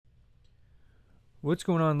What's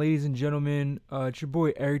going on, ladies and gentlemen? It's your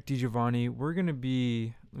boy Eric DiGiovanni. We're gonna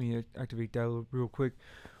be let me activate that real quick.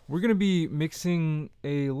 We're gonna be mixing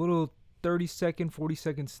a little 30-second,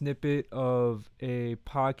 40-second snippet of a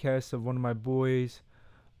podcast of one of my boys.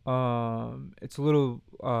 It's a little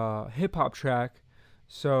hip hop track.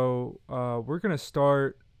 So we're gonna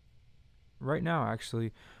start right now.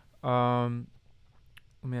 Actually, let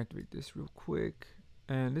me activate this real quick.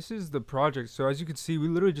 And this is the project. So as you can see, we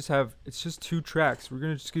literally just have, it's just 2 tracks. We're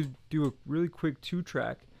going to just do a really quick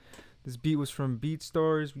 2-track. This beat was from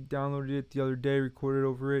BeatStars. We downloaded it the other day, recorded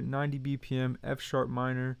over it, 90 BPM, F sharp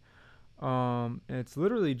minor. And it's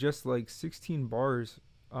literally just like 16 bars.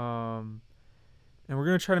 And we're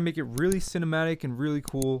going to try to make it really cinematic and really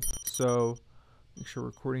cool. So make sure we're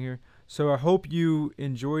recording here. So I hope you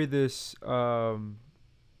enjoy this. That's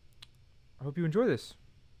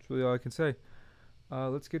really all I can say.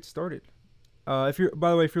 Let's get started. By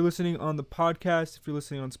the way, if you're listening on the podcast, if you're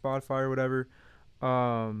listening on Spotify or whatever,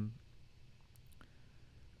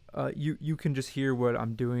 you can just hear what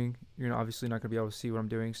I'm doing. You're obviously not gonna be able to see what I'm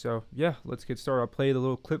doing. So yeah, let's get started. I'll play the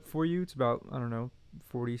little clip for you. It's about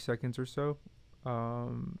 40 seconds or so,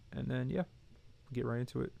 and then yeah, get right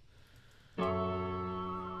into it.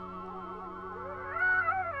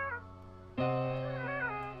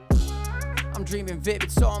 I'm dreaming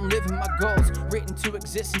vivid, so I'm living my goals. Written to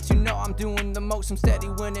existence, you know I'm doing the most. I'm steady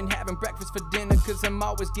winning, having breakfast for dinner, cause I'm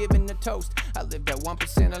always giving a toast. I live that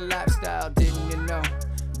 1% of lifestyle, didn't you know?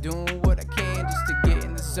 Doing what I can just to get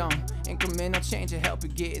in the zone. Incremental change to help you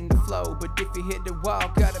get in the flow. But if you hit the wall,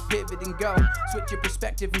 gotta pivot and go. Switch your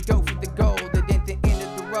perspective and go for the goal. That ain't the end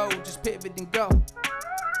of the road, just pivot and go.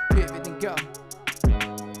 Pivot and go.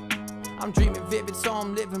 I'm dreaming vivid, so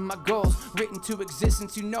I'm living my goals. Written to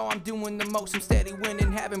existence, you know I'm doing the most. I'm steady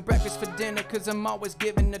winning, having breakfast for dinner, cause I'm always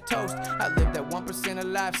giving a toast. I live that 1% of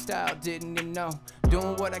lifestyle, didn't you know?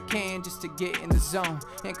 Doing what I can just to get in the zone.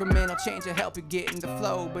 Incremental change to help you get in the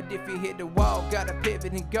flow. But if you hit the wall, gotta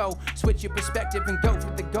pivot and go. Switch your perspective and go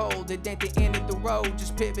for the goal. It ain't the end of the road,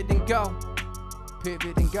 just pivot and go.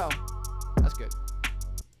 Pivot and go. That's good.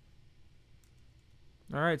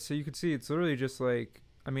 Alright, so you can see it's literally just like,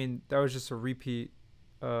 that was just a repeat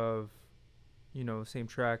of, the same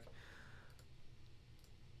track.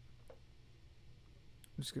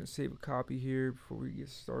 I'm just going to save a copy here before we get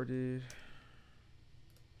started.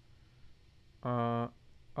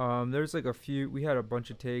 There's like a few, we had a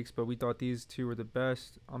bunch of takes, but we thought these 2 were the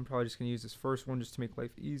best. I'm probably just going to use this first one just to make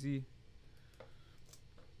life easy.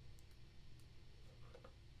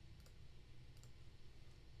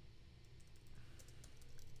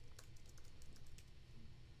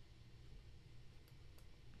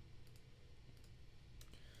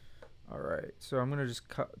 Alright, so I'm going to just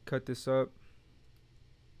cut this up.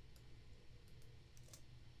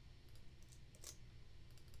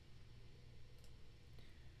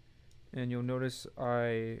 And you'll notice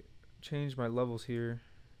I changed my levels here.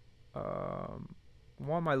 I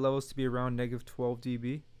want my levels to be around -12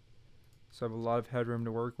 dB. So I have a lot of headroom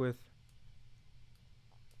to work with.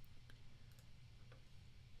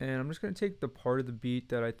 And I'm just going to take the part of the beat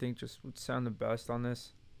that I think just would sound the best on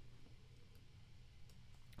this.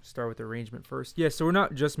 Start with the arrangement first. Yeah, so we're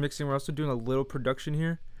not just mixing, we're also doing a little production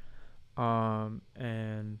here.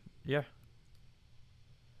 And yeah.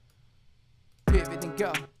 Pivot and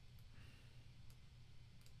go.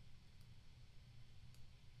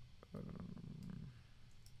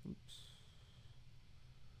 Oops.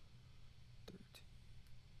 13.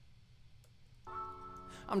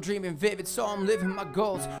 I'm dreaming vivid, so I'm living my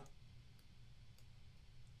goals.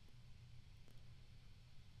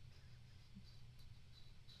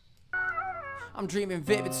 I'm dreaming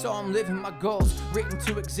vivid, so I'm living my goals. Written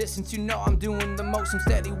to existence, you know I'm doing the most. I'm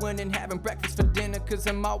steady winning, having breakfast for dinner, cause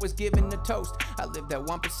I'm always giving a toast. I live that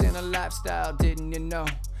 1% of lifestyle, didn't you know?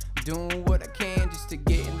 Doing what I can just to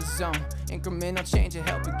get in the zone. Incremental change to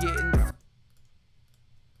help you get in the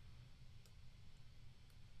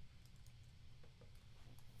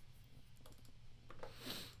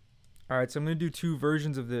Alright, so I'm going to do 2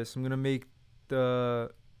 versions of this. I'm going to make the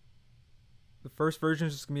first version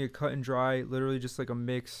is just going to be a cut and dry, literally just like a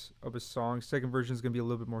mix of a song. Second version is going to be a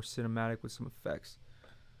little bit more cinematic with some effects.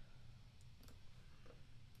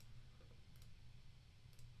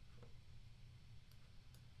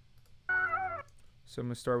 So I'm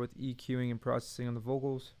going to start with EQing and processing on the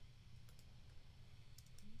vocals.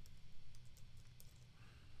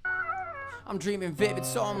 I'm dreaming vivid,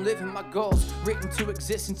 so I'm living my goals. Written to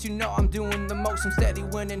existence, you know I'm doing the most. I'm steady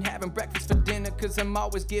winning, having breakfast for dinner, cause I'm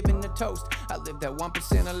always giving a toast. I live that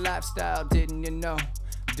 1% of lifestyle, didn't you know?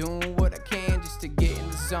 Doing what I can just to get in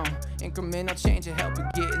the zone. Incremental change to help you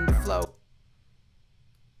get in the flow.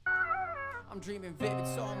 I'm dreaming vivid,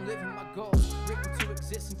 so I'm living my goals. Written to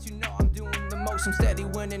existence, you know I'm doing the most. I'm steady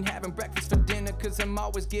winning, having breakfast for dinner, cause I'm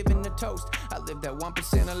always giving a toast. I live that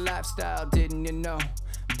 1% of lifestyle, didn't you know?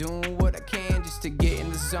 Doing what I can just to get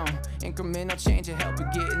in the zone. Incremental change will help you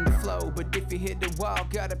get in the flow. But if you hit the wall,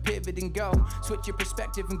 gotta pivot and go. Switch your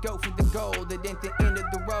perspective and go for the goal. That ain't the end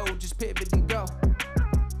of the road, just pivot and go.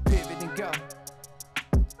 Pivot and go.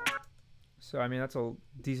 So I mean, that's a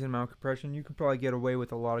decent amount of compression. You could probably get away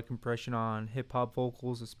with a lot of compression on hip-hop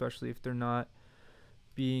vocals, especially if they're not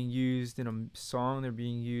being used in a song, they're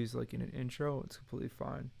being used like in an intro. It's completely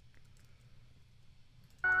fine.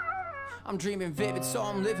 I'm dreaming vivid, so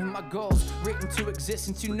I'm living my goals. Written to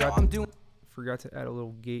existence, you know I'm doing. Forgot to add a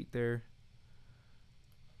little gate there.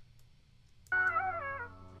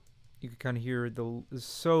 You can kind of hear it's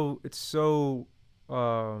so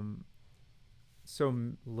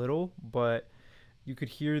little, but you could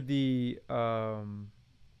hear the I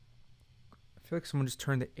feel like someone just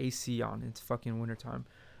turned the AC on. It's fucking wintertime.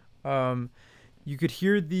 You could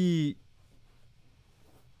hear the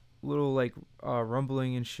little like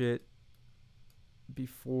rumbling and shit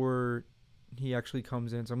before he actually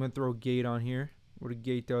comes in. So I'm gonna throw a gate on here. What a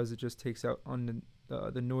gate does, it just takes out on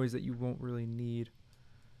the noise that you won't really need.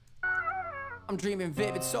 I'm dreaming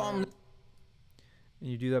vivid, so I'm. And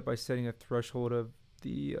you do that by setting a threshold of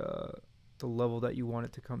the level that you want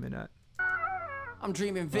it to come in at. I'm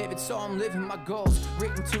dreaming vivid, so I'm living my goals.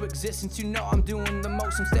 Written to existence, you know I'm doing the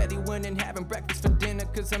most. I'm steady winning, having breakfast for dinner,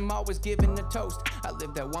 cause I'm always giving a toast. I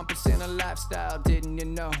live that 1% of lifestyle, didn't you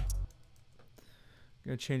know?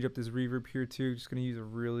 Gonna change up this reverb here too. Just gonna use a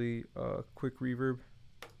really quick reverb.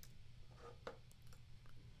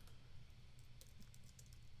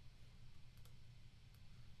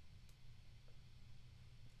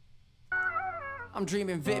 I'm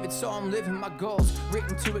dreaming vivid, so I'm living my goals.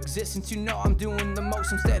 Written to existence, you know I'm doing the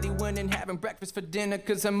most. I'm steady winning, having breakfast for dinner,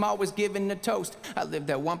 cause I'm always giving a toast. I live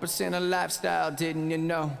that 1% of lifestyle, didn't you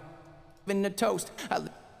know? Giving a toast.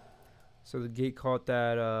 So the gate caught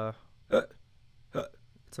that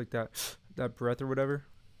it's like that breath or whatever.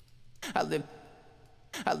 I live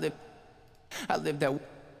that.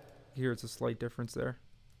 Here it's a slight difference there.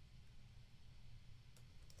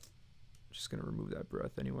 Just gonna remove that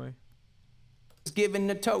breath anyway. Giving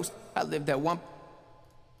the toast. I live that one.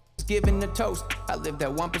 Giving the toast. I live that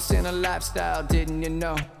 1% of lifestyle, didn't you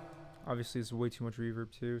know? Obviously, it's way too much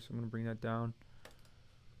reverb too, so I'm gonna bring that down.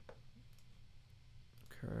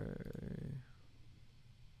 Okay.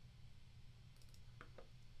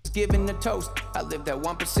 Giving the toast. I live that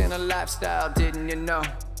 1% of lifestyle, didn't you know?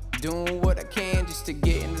 Doing what I can just to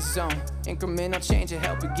get in the zone. Incremental change will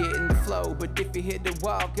help you get in the flow. But if you hit the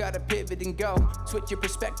wall, gotta pivot and go. Switch your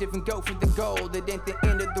perspective and go for the goal. That ain't the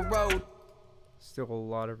end of the road. Still a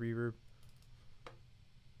lot of reverb.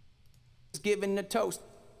 Giving the toast.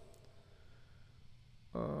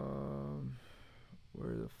 Where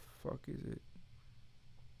the fuck is it?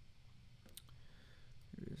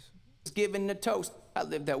 Here it is. Giving the toast. I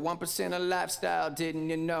live that 1% of lifestyle, didn't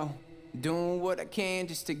you know? Doing what I can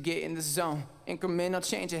just to get in the zone. Incremental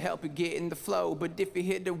change will help you get in the flow. But if you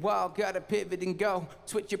hit the wall, gotta pivot and go.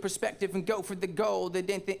 Switch your perspective and go for the goal. That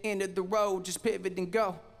ain't the end of the road, just pivot and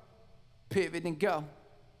go. Pivot and go.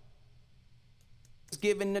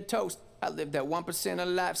 Giving the toast. I live that 1% of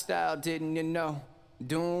lifestyle, didn't you know?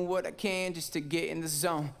 Doing what I can just to get in the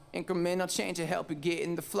zone. Incremental change will help you get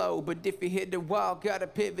in the flow. But if you hit the wall, gotta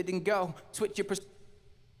pivot and go. Switch your perspective.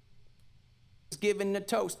 Giving the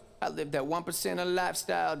toast. I live that 1% of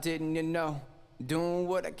lifestyle, didn't you know? Doing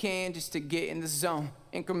what I can just to get in the zone.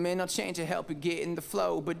 Incremental change will help you get in the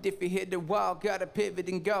flow. But if you hit the wall, gotta pivot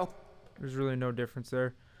and go. There's really no difference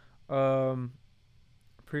there.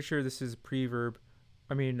 Pretty sure this is pre-delay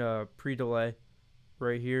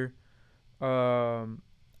right here. I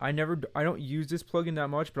don't use this plugin that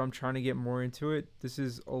much, but I'm trying to get more into it. This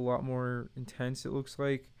is a lot more intense, it looks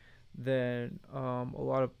like, than a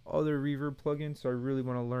lot of other reverb plugins, so I really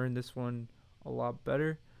want to learn this one a lot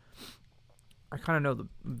better. I kind of know the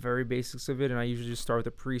very basics of it, and I usually just start with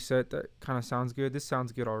a preset that kind of sounds good. This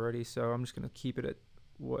sounds good already, so I'm just gonna keep it at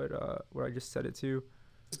what I just set it to.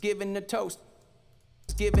 Giving the toast.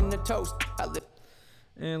 Giving the toast.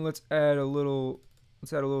 And let's add a little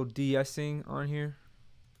de-essing on here.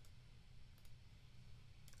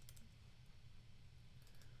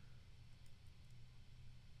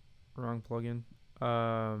 Wrong plugin.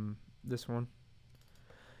 This one.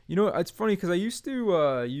 You know, it's funny because I used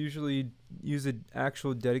to usually use an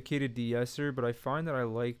actual dedicated de-esser, but I find that I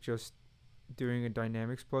like just doing a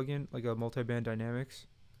dynamics plugin, like a multiband dynamics.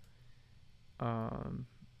 I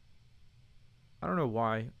don't know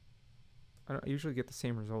why. I usually get the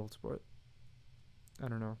same results, but I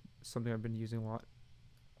don't know, something I've been using a lot.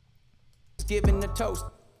 Giving the toast.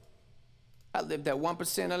 I live that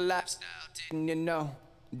 1% of lifestyle, didn't you know?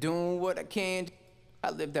 Doing what I can. I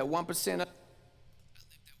live that 1% of.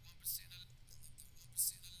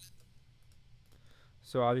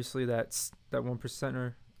 So obviously that's that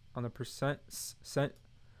 1%er on the cent.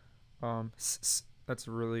 That's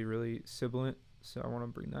really sibilant. So I want to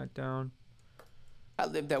bring that down. I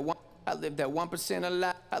live that 1% of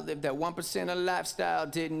life. I live that 1% of lifestyle,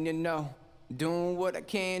 didn't you know? Doing what I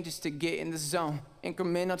can just to get in the zone.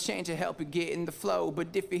 Incremental change to help you get in the flow.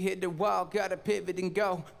 But if you hit the wall, gotta pivot and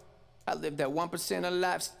go. I live that 1% of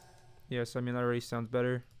lifestyle. Yes, I mean that already sounds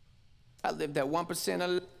better. I live that 1%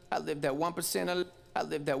 of. I live that 1% of. I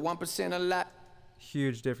live that 1% of life.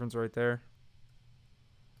 Huge difference right there.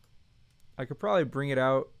 I could probably bring it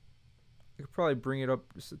out. I could probably bring it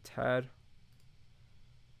up just a tad.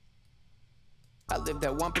 I live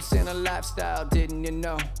that 1% of lifestyle, didn't you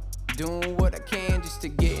know? Doing what I can just to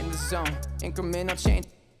get in the zone. Incremental change.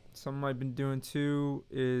 Something I've been doing too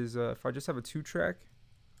is if I just have a 2-track.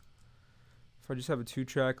 If I just have a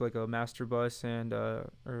 2-track like a master bus and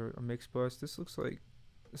or a mix bus, this looks like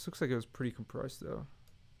it was pretty compressed though.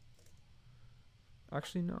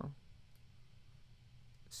 Actually no.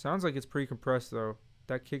 Sounds like it's pretty compressed though.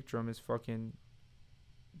 That kick drum is fucking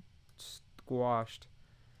squashed.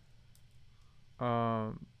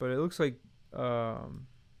 But it looks like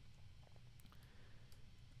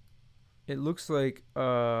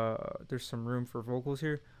there's some room for vocals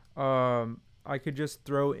here. I could just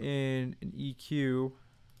throw in an EQ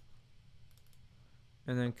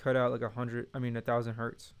and then cut out like 1,000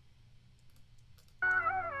 hertz.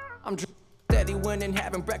 I'm steady winning,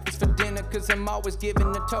 having breakfast for dinner, cause I'm always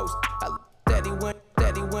giving the toast.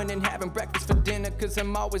 Steady winning, having breakfast for dinner, cause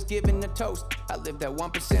I'm always giving the toast. I live that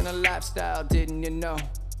 1% of lifestyle, didn't you know?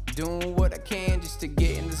 Doing what I can just to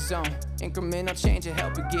get in the zone. Incremental change to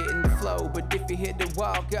help you get in the flow. But if you hit the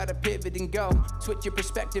wall, gotta pivot and go. Switch your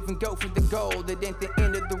perspective and go for the goal. That ain't the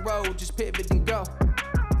end of the road, just pivot and go.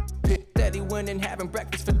 Steady winning, having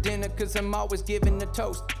breakfast for dinner, cause I'm always giving the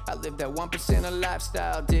toast. I live that 1% of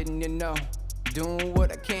lifestyle, didn't you know? Doing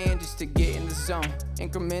what I can just to get in the zone.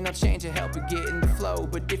 Incremental change to help you get in the flow.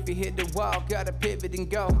 But if you hit the wall, gotta pivot and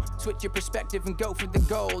go. Switch your perspective and go for the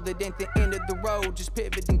goal. That ain't the end of the road, just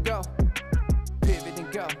pivot and go. Pivot and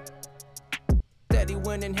go. Steady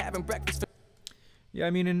winning, having breakfast for.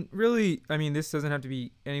 Yeah, this doesn't have to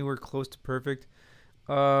be anywhere close to perfect.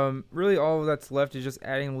 Really all that's left is just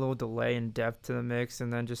adding a little delay and depth to the mix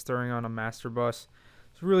and then just throwing on a master bus.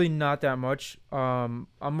 It's really not that much. I'm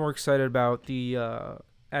more excited about the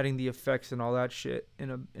adding the effects and all that shit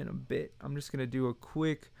in a bit. I'm just gonna do a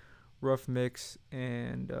quick rough mix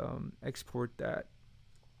and export that.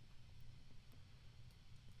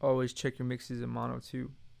 Always check your mixes in mono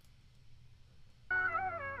too.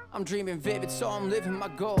 I'm dreaming vivid, so I'm living my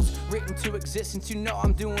goals. Written to existence, you know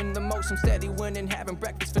I'm doing the most. I'm steady winning, having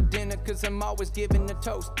breakfast for dinner, cause I'm always giving the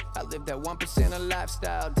toast. I live that 1% of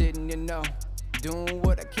lifestyle, didn't you know? Doing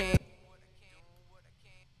what I can.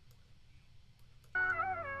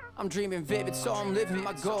 I'm dreaming vivid, so I'm living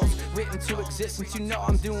my goals. Written to existence, you know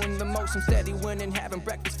I'm doing the most. I'm steady winning, having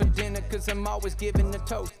breakfast for dinner, cause I'm always giving the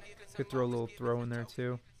toast. Could throw a little throw in there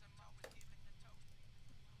too.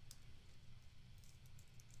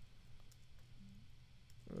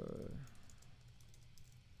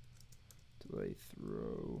 Delay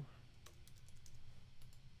throw.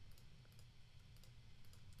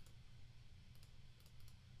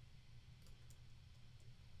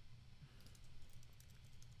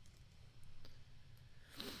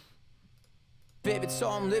 Vivid, so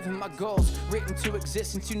I'm living my goals. Written to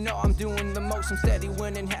existence, you know I'm doing the most. I'm steady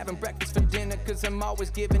winning, having breakfast for dinner, cause I'm always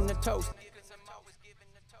giving the toast.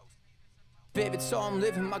 Vivid, so I'm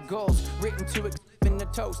living my goals. Written to giving the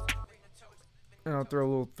toast. And I'll throw a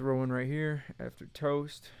little throw in right here after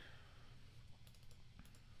toast.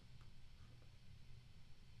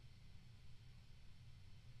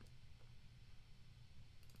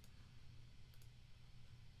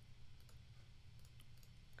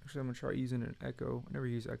 Actually, I'm gonna try using an echo. I never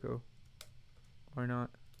use echo. Why not?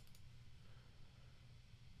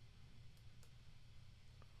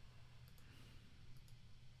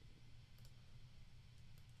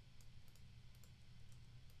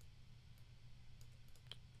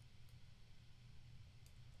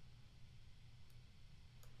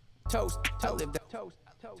 Toast, I live that toast.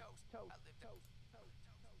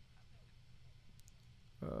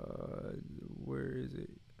 Where is it?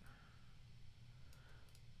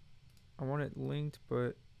 I want it linked,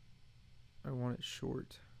 but I want it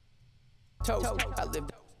short. Toast, I live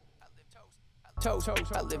that toast,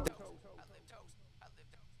 I live that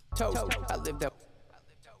toast. I live that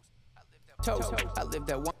toast. I live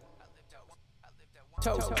that one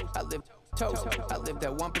toast. I live toast. I live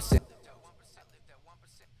that 1%.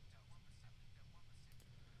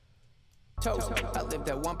 Toast. I live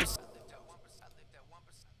that 1%.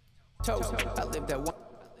 Toast. I live that one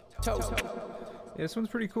toast. Yeah, this one's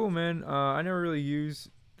pretty cool, man. I never really use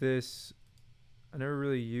this. I never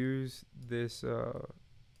really use this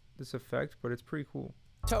this effect, but it's pretty cool.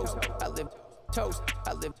 Toast. I live toast.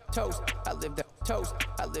 I live toast. I live that toast.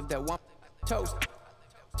 I live that one toast.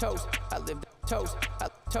 Toast. I live that toast. I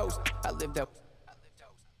toast. I live that.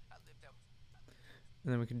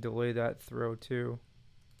 And then we can delay that throw too.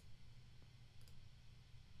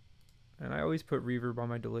 And I always put reverb on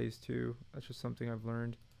my delays too. That's just something I've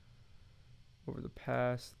learned over the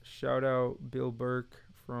past. Shout out Bill Burke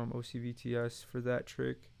from OCVTS for that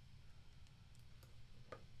trick.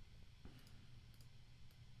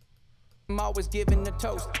 I'm always giving the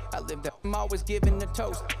toast. I live that. I'm always giving the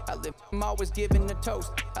toast. I live. I'm always giving the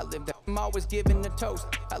toast. I live that. I'm always giving the toast.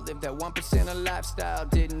 I live that 1% of lifestyle.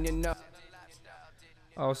 Didn't you know?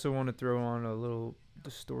 I also want to throw on a little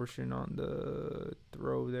distortion on the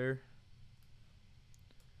throw there.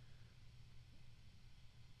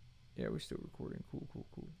 Yeah, we're still recording.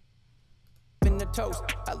 Cool. In the toast.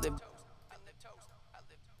 I live.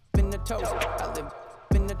 In the toast. I live.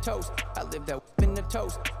 In the toast. I live that. In the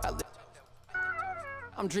toast. I live.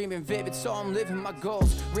 I'm dreaming vivid, so I'm living my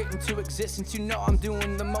goals. Written to existence, you know I'm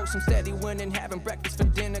doing the most. I'm steady winning, having breakfast for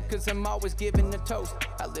dinner, cause I'm always giving the toast.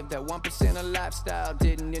 I live that 1% of lifestyle,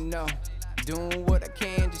 didn't you know? Doing what I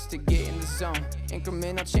can just to get in the zone.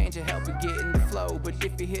 Incremental change will help you get in the flow. But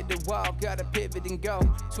if you hit the wall, gotta pivot and go.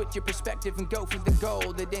 Switch your perspective and go for the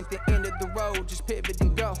goal. That ain't the end of the road, just pivot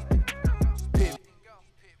and go. Pivot.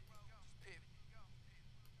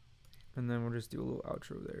 And then we'll just do a little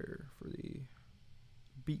outro there for the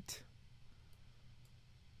beat.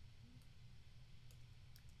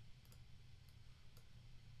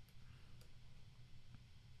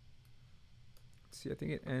 Let's see, I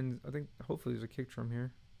think it ends. I think hopefully there's a kick drum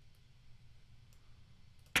here.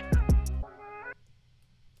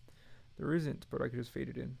 There isn't, but I could just fade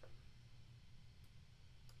it in.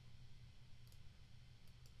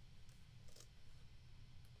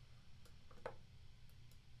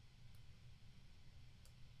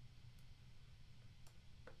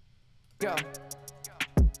 Go.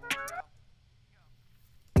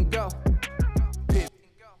 Go.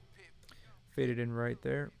 Fade it in right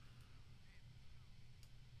there.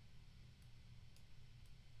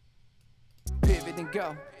 Pivot and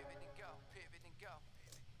go.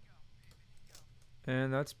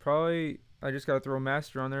 And that's probably, I just got to throw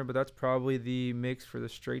master on there, but that's probably the mix for the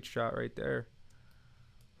straight shot right there.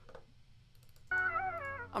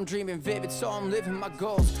 I'm dreaming vivid, so I'm living my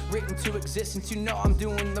goals. Written to existence, you know I'm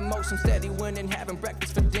doing the most. I'm steady winning, having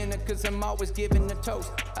breakfast for dinner, cause I'm always giving the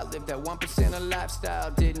toast. I live that 1% of lifestyle,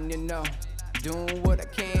 didn't you know? Doing what I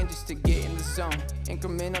can just to get in the zone.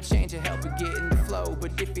 Incremental change will help you get in the flow.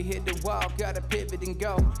 But if you hit the wall, gotta pivot and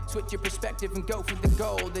go. Switch your perspective and go for the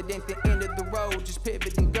goal. That ain't the end of the road, just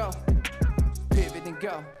pivot and go. Pivot and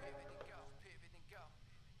go.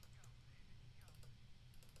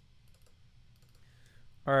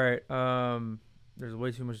 All right, there's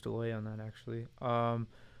way too much delay on that actually.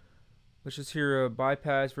 Let's just hear a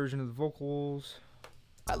bypass version of the vocals.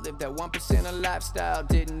 I live that 1% of lifestyle,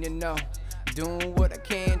 didn't you know? Doing what I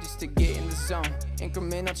can just to get in the zone.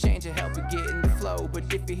 Incremental change will help you get in the flow.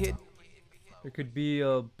 But if you hit, there could be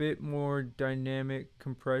a bit more dynamic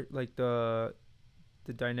like the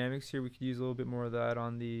dynamics here. We could use a little bit more of that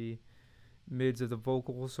on the mids of the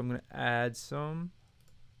vocals. So I'm gonna add some.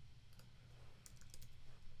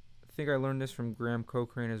 I think I learned this from Graham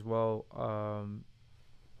Cochrane as well.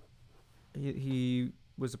 He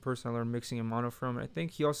was the person I learned mixing in mono from, and I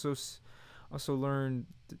think he also learned.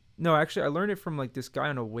 No, actually, I learned it from like this guy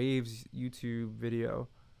on a Waves YouTube video.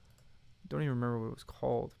 Don't even remember what it was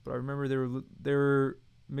called, but I remember they were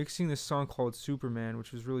mixing this song called Superman,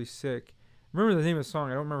 which was really sick. I remember the name of the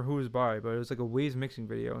song. I don't remember who it was by, but it was like a Waves mixing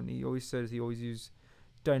video, and he always says he always used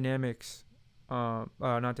dynamics, not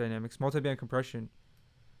dynamics, multiband compression.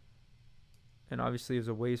 And obviously, it was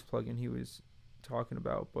a Waves plugin he was talking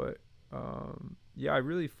about, but yeah, I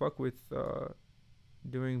really fuck with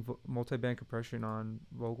doing multi-band compression on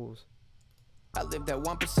vocals. I live that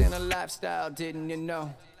 1% of lifestyle, didn't you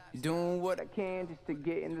know? Doing what I can just to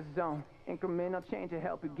get in the zone. Incremental change will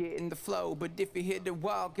help you get in the flow. But if you hit the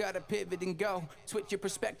wall, gotta pivot and go. Switch your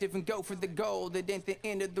perspective and go for the goal. That ain't the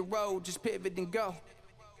end of the road, just pivot and go.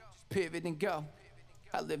 Pivot and go.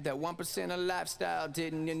 I live that 1% of lifestyle,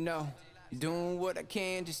 didn't you know? Doing what I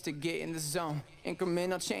can just to get in the zone.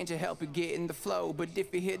 Incremental change to help you get in the flow. But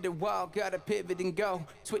if you hit the wall, gotta pivot and go.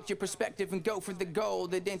 Switch your perspective and go for the goal.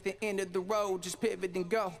 That ain't the end of the road, just pivot and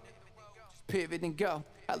go. Pivot and go.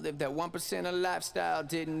 I live that 1% of lifestyle,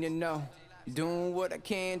 didn't you know? Doing what I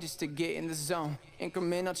can just to get in the zone.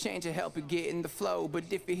 Incremental change to help you get in the flow. But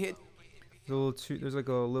if you hit there's like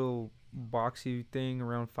a little boxy thing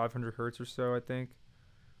around 500 hertz or so, I think.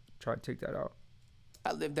 Try to take that out.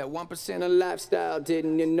 I live that 1% of lifestyle,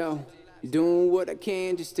 didn't you know? Doing what I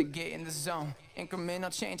can just to get in the zone.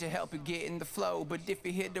 Incremental change to help you get in the flow. But if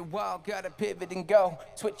you hit the wall, gotta pivot and go.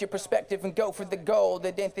 Switch your perspective and go for the goal.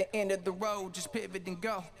 That ain't the end of the road, just pivot and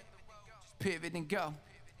go. Pivot and go.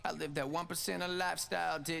 I live that 1% of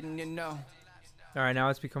lifestyle, didn't you know? Alright, now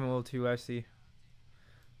it's becoming a little too messy.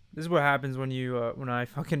 This is what happens when when I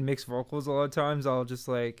fucking mix vocals a lot of times. I'll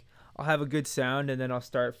have a good sound and then I'll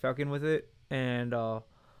start fucking with it and I'll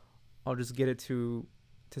just get it to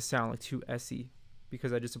sound like too essy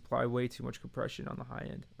because I just apply way too much compression on the high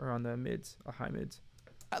end or on the mids, high mids.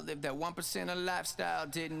 I live that 1% of lifestyle,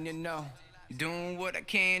 didn't you know? Doing what I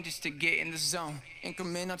can just to get in the zone.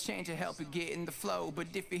 Incremental change to help you get in the flow. But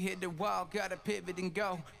if you hit the wall, gotta pivot and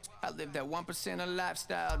go. I live that 1% of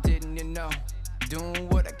lifestyle, didn't you know? Doing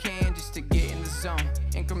what I can just to get in the zone.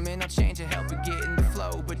 Incremental change to help you get in the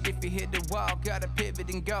flow. But if you hit the wall, gotta pivot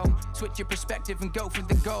and go. Switch your perspective and go for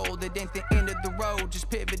the goal. That ain't the end of the road, just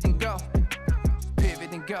pivot and go.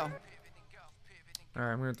 Pivot and go.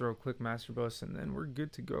 Alright, I'm going to throw a quick master bus and then we're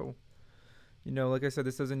good to go. You know, like I said,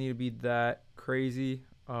 this doesn't need to be that crazy.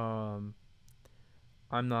 I'm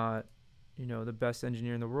not, the best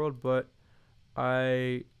engineer in the world, but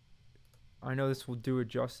I know this will do it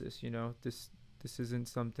justice, This isn't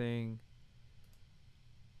something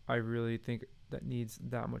I really think that needs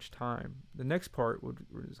that much time. The next part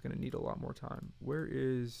is going to need a lot more time. Where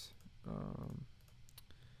is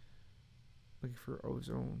looking for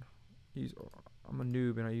Ozone? I'm a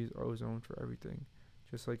noob and I use Ozone for everything,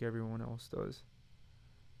 just like everyone else does.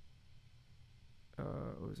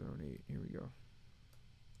 Ozone 8, here we go.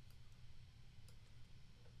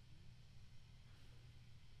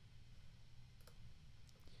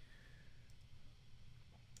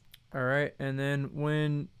 All right, and then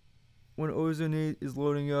when Ozone 8 is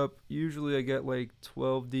loading up, usually I get like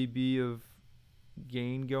 12 dB of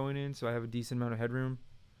gain going in, so I have a decent amount of headroom.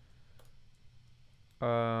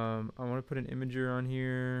 I want to put an imager on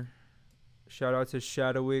here. Shout out to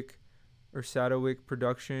Shadowwick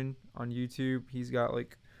Production on YouTube. He's got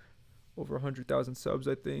like over 100,000 subs,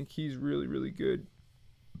 I think. He's really, really good.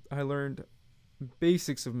 I learned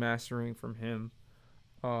basics of mastering from him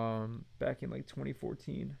back in like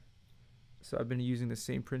 2014. So I've been using the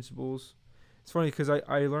same principles. It's funny because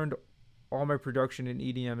I learned all my production in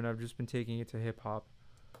EDM and I've just been taking it to hip hop.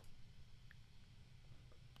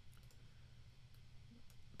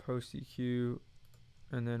 Post EQ,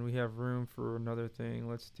 and then we have room for another thing.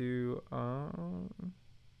 Let's do I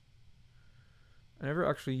never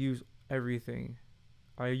actually use everything.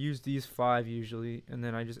 I use these 5 usually, and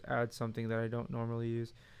then I just add something that I don't normally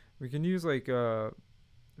use. We can use like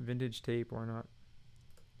vintage tape, why not?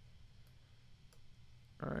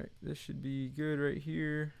 Alright, this should be good right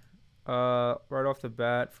here. Right off the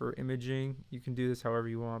bat for imaging, you can do this however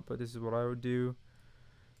you want, but this is what I would do.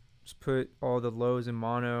 Just put all the lows in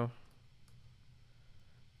mono.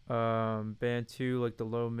 Band 2, like the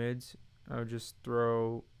low mids. I would just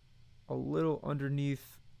throw a little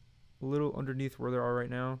underneath where they are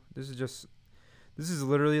right now. This is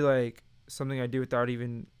literally like something I do without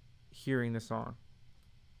even hearing the song.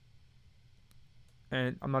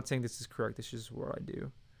 And I'm not saying this is correct. This is what I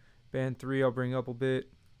do. Band 3, I'll bring up a bit.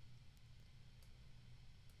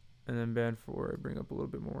 And then band 4, I bring up a little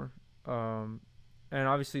bit more. And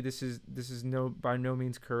obviously this is by no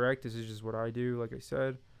means correct. This is just what I do, like I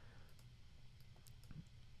said.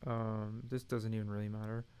 This doesn't even really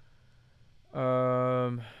matter.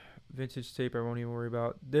 Vintage tape I won't even worry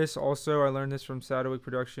about. This also, I learned this from Shadowwick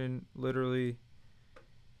Production. Literally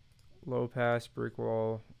low pass brick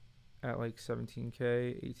wall at like 17K,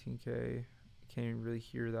 18K. Can't even really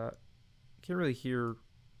hear that. Can't really hear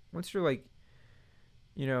once you're like,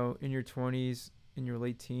 in your 20s, in your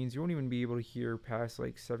late teens, you won't even be able to hear past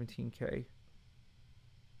like 17K.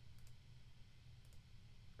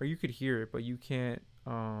 Or you could hear it, but you can't.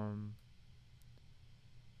 Oh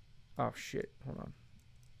shit, hold on.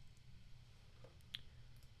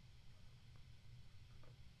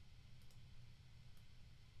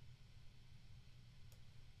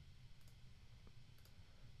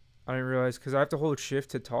 I didn't realize, because I have to hold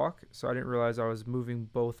shift to talk, so I didn't realize I was moving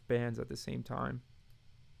both bands at the same time.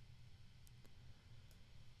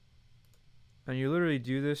 And you literally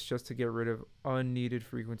do this just to get rid of unneeded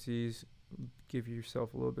frequencies, give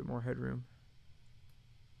yourself a little bit more headroom.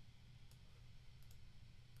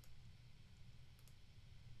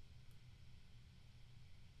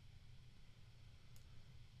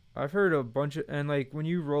 I've heard a bunch of, and like when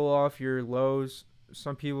you roll off your lows,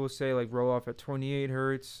 some people say like roll off at 28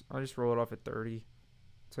 hertz. I just roll it off at 30.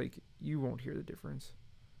 It's like you won't hear the difference.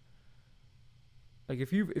 Like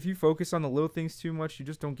if you focus on the little things too much, you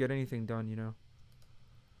just don't get anything done, you know.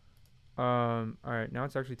 All right, now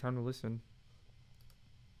it's actually time to listen.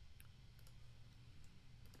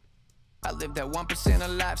 I live that 1%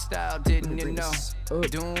 of lifestyle, didn't you know?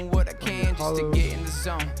 Doing what I can just to get in the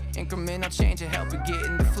zone. Incremental change to help you get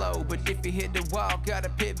in the flow. But if you hit the wall, gotta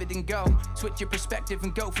pivot and go. Switch your perspective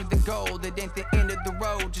and go for the goal. That ain't the end of the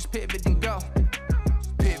road, just pivot and go.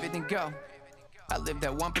 Pivot and go. I live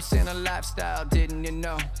that 1% of lifestyle, didn't you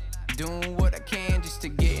know? Doing what I can just to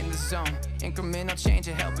get in the zone. Incremental change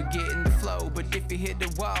to help you get in the flow. But if you hit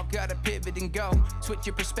the wall, gotta pivot and go. Switch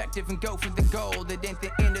your perspective and go for the goal. That ain't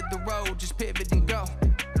the end of the road, just pivot and go.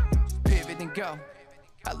 Pivot and go.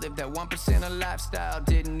 I live that 1% of lifestyle,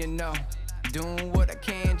 didn't you know? Doing what I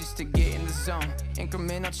can just to get in the zone.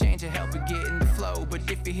 Incremental change to help you get in the flow. But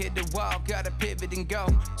if you hit the wall, gotta pivot and go.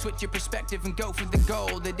 Switch your perspective and go for the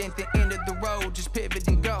goal. That ain't the end of the road, just pivot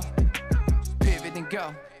and go. Pivot and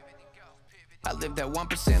go. I live that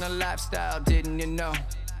 1% of lifestyle, didn't you know?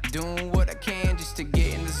 Doing what I can just to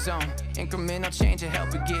get in the zone. Incremental change to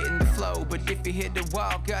help you get in the flow. But if you hit the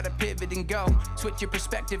wall, gotta pivot and go. Switch your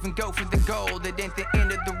perspective and go for the goal. That ain't the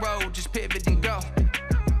end of the road, just pivot and go.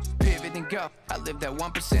 Pivot and go. I live that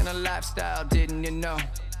 1% of lifestyle, didn't you know?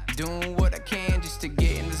 Doing what I can just to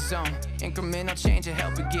get in the zone. Incremental change to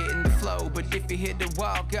help you get in the flow. But if you hit the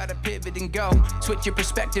wall, gotta pivot and go. Switch your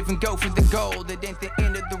perspective and go for the goal. That ain't the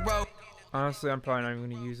end of the road. Honestly, I'm probably not even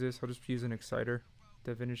going to use this. I'll just use an exciter.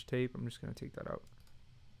 The vintage tape, I'm just going to take that out.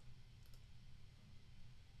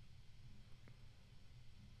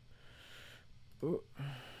 Ooh.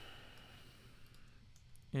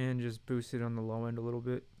 And just boost it on the low end a little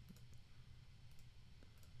bit.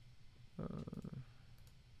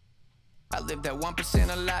 I live that 1%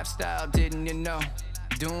 of lifestyle, didn't you know?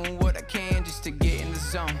 Doing what I can just to get in the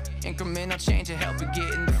zone. Incremental change to help you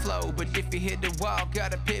get in the flow. But if you hit the wall,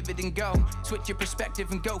 gotta pivot and go. Switch your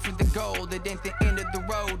perspective and go for the goal. That ain't the end of the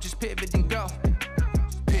road, just pivot and go.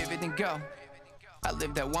 Pivot and go. I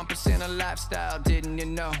live that 1% of lifestyle, didn't you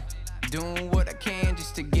know? Doing what I can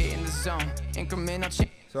just to get in the zone. Incremental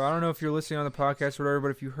change. So I don't know if you're listening on the podcast or whatever,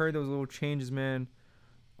 but if you heard those little changes, man,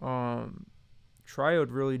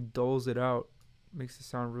 Triode really dulls it out. Makes it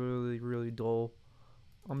sound really, really dull.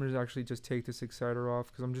 I'm gonna actually just take this exciter off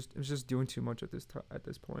because it's just doing too much at this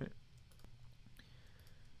point.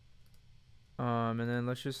 And then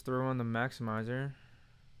let's just throw on the maximizer.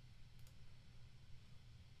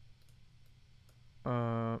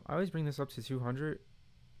 I always bring this up to 200.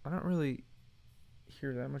 I don't really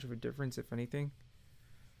hear that much of a difference, if anything.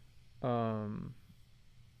 But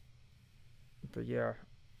yeah,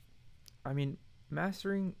 I mean,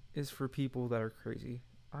 mastering is for people that are crazy.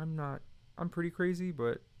 I'm not. I'm pretty crazy,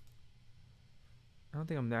 but I don't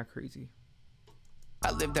think I'm that crazy.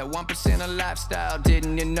 I live that 1% of lifestyle,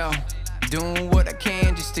 didn't you know? Doing what I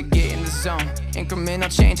can just to get in the zone. Incremental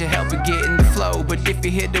change to help you get in the flow. But if you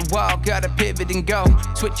hit the wall, gotta pivot and go.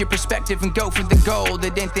 Switch your perspective and go for the goal.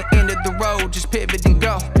 That ain't the end of the road, just pivot and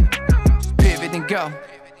go. Pivot and go.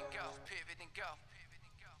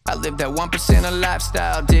 I live that 1% of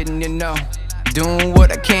lifestyle, didn't you know? Doing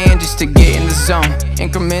what I can just to get in the zone.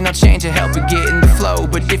 Incremental change to help you get in the flow.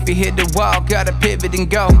 But if you hit the wall, gotta pivot and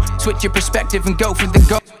go. Switch your perspective and go for the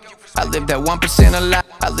goal. I live that 1% of life.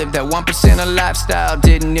 I live that 1% of lifestyle,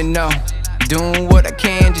 didn't you know? Doing what I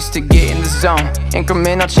can just to get in the zone.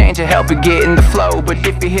 Incremental change to help you get in the flow. But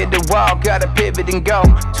if you hit the wall, gotta pivot and go.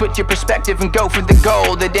 Switch your perspective and go for the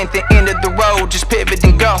goal. That ain't the end of the road, just pivot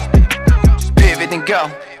and go. Pivot and go.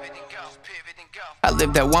 I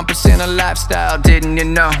live that 1% of lifestyle, didn't you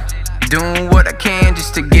know? Doing what I can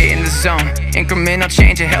just to get in the zone. Incremental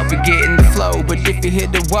change to help you get in the flow. But if you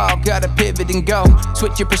hit the wall, gotta pivot and go.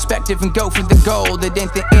 Switch your perspective and go for the goal. That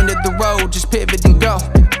ain't the end of the road, just pivot and go.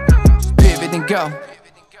 Pivot and go.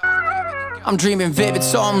 I'm dreaming vivid,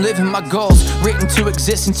 so I'm living my goals. Written to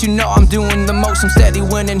existence, you know I'm doing the most. I'm steady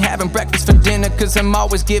winning, having breakfast for dinner, cause I'm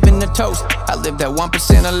always giving a toast. I live that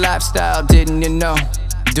 1% of lifestyle, didn't you know?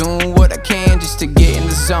 Doing what I can just to get in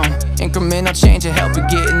the zone. Incremental change to help you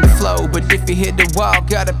get in the flow. But if you hit the wall,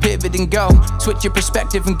 gotta pivot and go. Switch your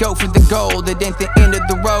perspective and go for the goal. That ain't the end of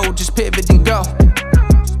the road, just pivot and go.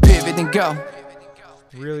 Pivot and go.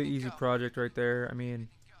 Really easy project right there. I mean,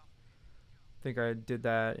 think I did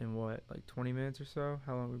that in what, like 20 minutes or so?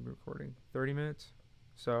 How long have we been recording? 30 minutes?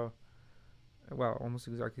 So, wow, almost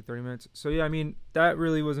exactly 30 minutes. So yeah, I mean, that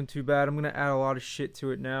really wasn't too bad. I'm going to add a lot of shit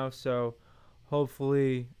to it now. So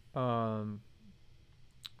hopefully, you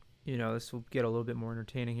know, this will get a little bit more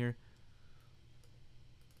entertaining here.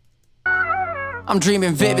 I'm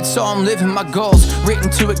dreaming vivid, so I'm living my goals. Written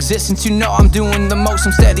to existence, you know I'm doing the most.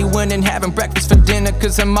 I'm steady winning, having breakfast for dinner,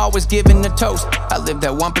 cause I'm always giving a toast. I live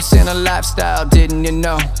that 1% of lifestyle, didn't you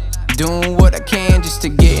know? Doing what I can just to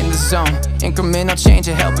get in the zone. Incremental change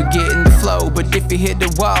will help you get in the flow. But if you hit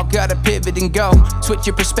the wall, gotta pivot and go. Switch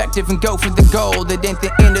your perspective and go for the goal. That ain't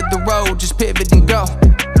the end of the road, just pivot and go.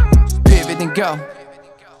 Pivot and go.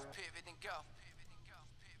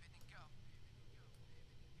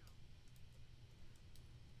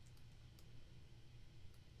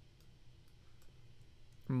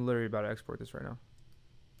 I'm literally about to export this right now.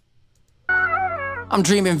 I'm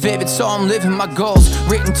dreaming vivid, so I'm living my goals.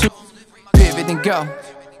 Written to pivot and go.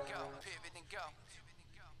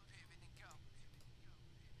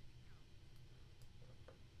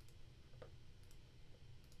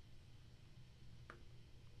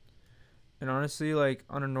 And honestly, like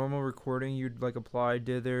on a normal recording, you'd like apply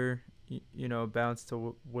dither, you know, bounce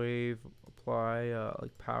to wave, apply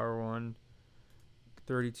like power 1,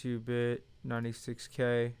 32-bit,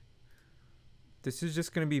 96K. This is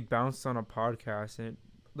just gonna be bounced on a podcast, and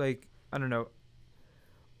like, I don't know,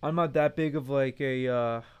 I'm not that big of like a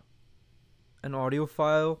an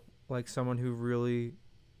audiophile, like someone who really,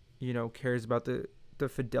 you know, cares about the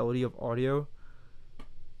fidelity of audio.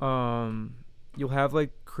 You'll have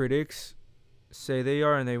like critics say they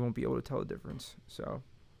are, and they won't be able to tell the difference. So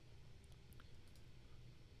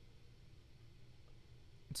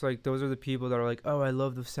it's like those are the people that are like, oh, I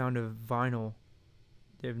love the sound of vinyl.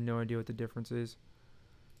 They have no idea what the difference is.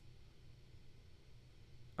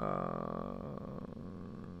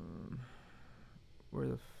 Where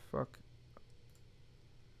the fuck?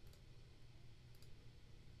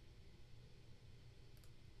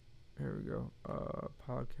 Here we go.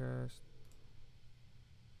 Podcast.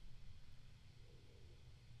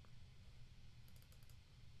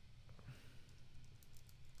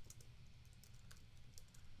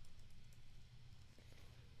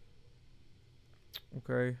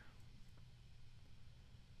 Okay.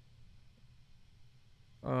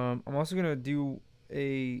 I'm also gonna do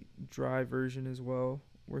a dry version as well,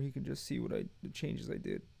 where he can just see what the changes I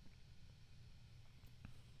did.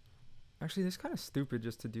 Actually, that's kind of stupid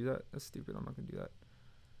just to do that. That's stupid. I'm not gonna do that.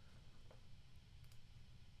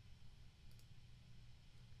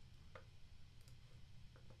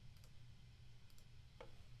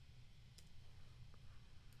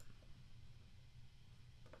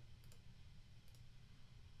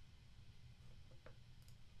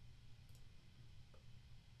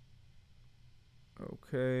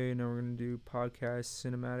 Okay, now we're gonna do podcast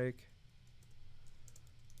cinematic.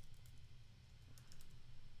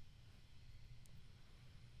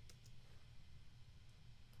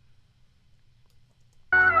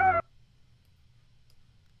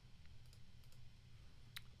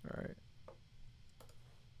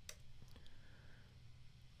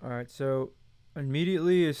 Alright, so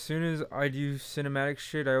immediately as soon as I do cinematic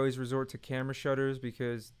shit, I always resort to camera shutters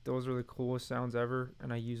because those are the coolest sounds ever,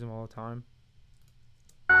 and I use them all the time.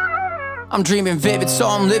 I'm dreaming vivid, so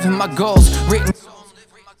I'm living my goals. Written.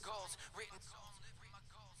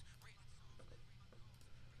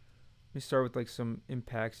 Let me start with like some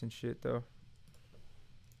impacts and shit though.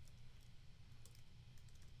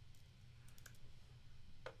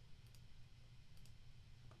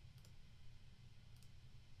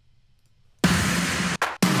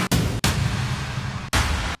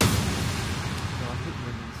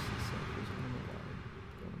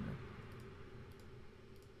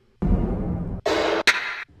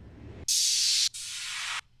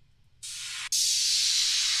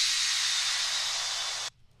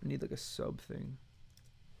 I need like a sub thing.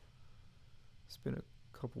 It's been a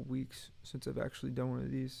couple weeks since I've actually done one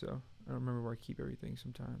of these, so I don't remember where I keep everything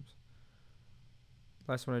sometimes.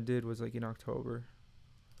 Last one I did was like in October.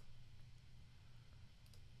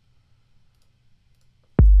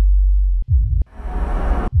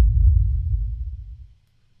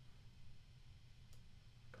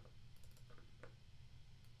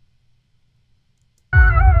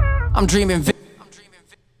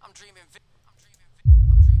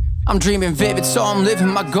 I'm dreaming vivid, so I'm living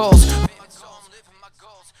my goals.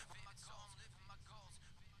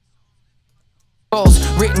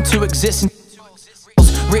 Written to existence.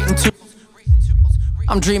 Written to.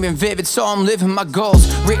 I'm dreaming vivid, so I'm living my goals.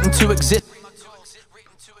 Written to exist.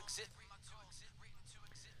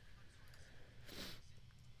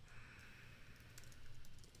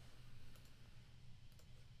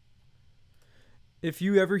 if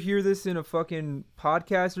you ever hear this in a fucking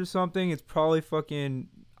podcast or something, it's probably fucking,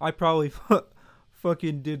 I probably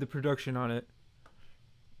fucking did the production on it.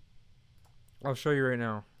 I'll show you right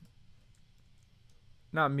now.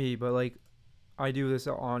 Not me, but like, I do this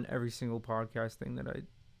on every single podcast thing that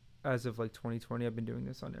as of like 2020, I've been doing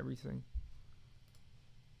this on everything.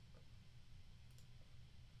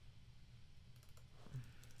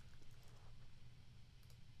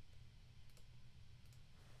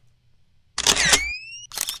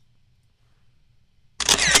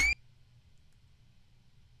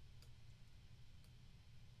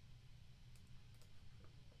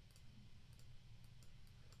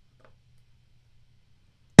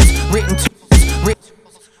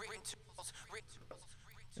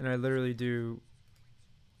 And I literally do,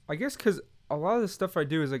 I guess because a lot of the stuff I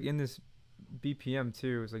do is like in this BPM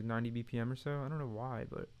too. It's like 90 BPM or so. I don't know why,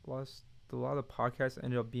 but a lot of the podcasts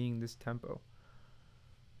ended up being this tempo.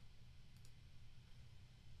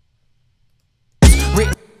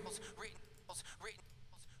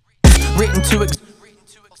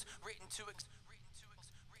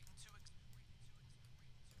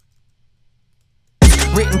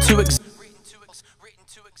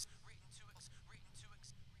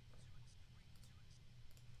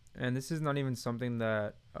 And this is not even something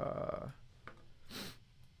that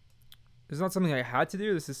it's not something I had to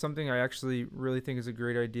do. This is something I actually really think is a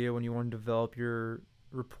great idea when you want to develop your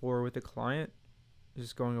rapport with the client.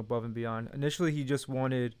 Just going above and beyond. Initially, he just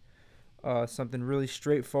wanted something really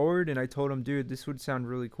straightforward, and I told him, dude, this would sound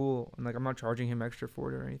really cool. And like, I'm not charging him extra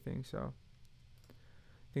for it or anything. So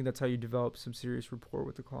I think that's how you develop some serious rapport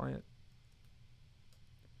with the client.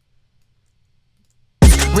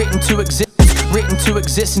 Written to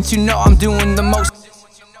existence, you know I'm doing the most.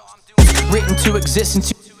 Written to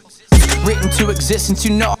existence, written to existence,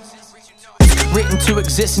 you know. Written to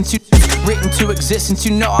existence, written to existence,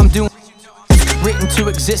 you know I'm doing. Written to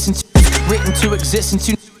existence, written to existence,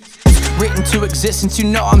 written to existence, you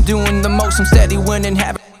know I'm doing the most. I'm steady winning,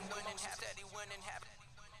 having.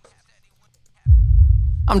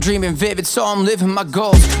 I'm dreaming vivid, so I'm living my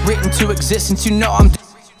goals. Written to existence, you know I'm.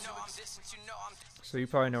 So you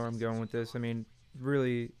probably know where I'm going with this. I mean,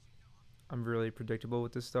 really, I'm really predictable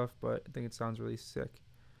with this stuff, but I think it sounds really sick.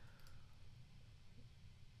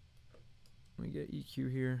 Let me get EQ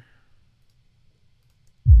here.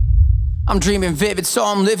 I'm dreaming vivid, so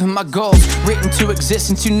I'm living my goals. Written to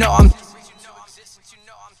existence, you know I'm.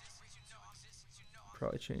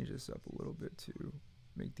 Probably change this up a little bit to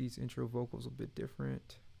make these intro vocals a bit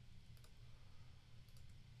different.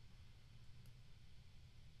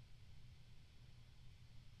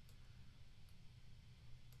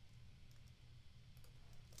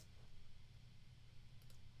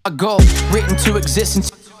 A goal written to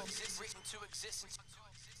existence.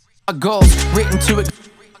 A goal written to.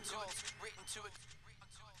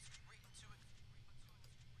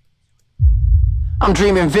 I'm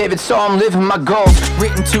dreaming vivid, so I'm living my goals.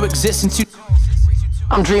 Written to existence.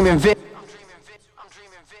 I'm dreaming vivid.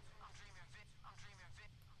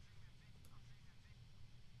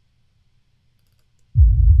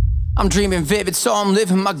 I'm dreaming vivid, so I'm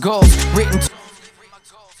living my goals. Written to.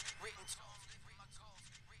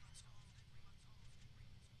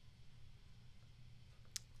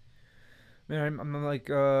 Man, I'm like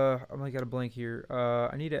at a blank here.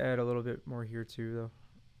 I need to add a little bit more here too, though.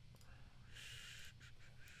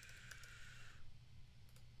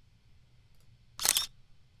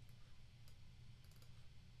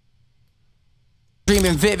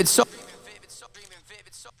 Dreaming vivid, so.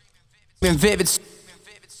 Dreaming vivid.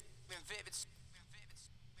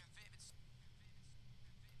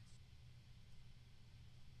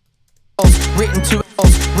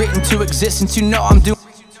 Written to existence, you know I'm doing.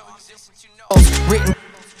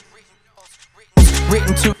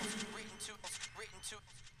 Written to.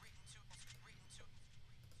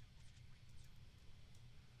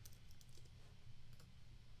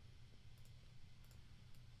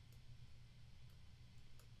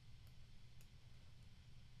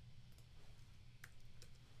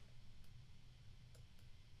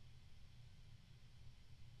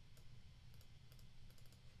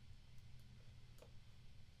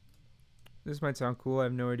 This might sound cool. I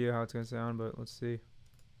have no idea how it's gonna sound, but let's see.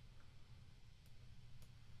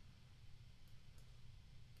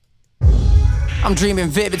 I'm dreaming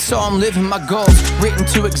vivid, so I'm living my goals. Written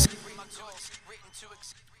to exist.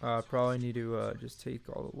 Probably need to just take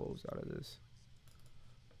all the woes out of this,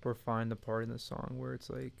 or find the part in the song where it's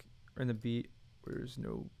like, or in the beat where there's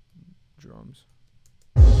no drums.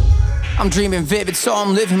 I'm dreaming vivid, so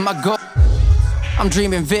I'm living my goals. I'm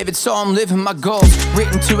dreaming vivid, so I'm living my goals.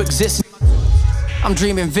 Written to exist. I'm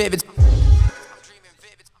dreaming vivid.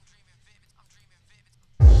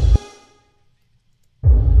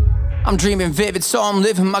 I'm dreaming vivid, so I'm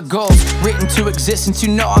living my goals. Written to existence, you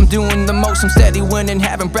know I'm doing the most. I'm steady winning,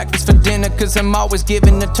 having breakfast for dinner, cause I'm always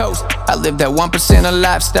giving a toast. I live that 1% of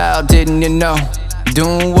lifestyle, didn't you know?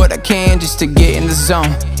 Doing what I can just to get in the zone.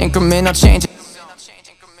 Incremental change.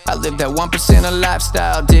 I live that 1% of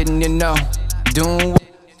lifestyle, didn't you know? Doing what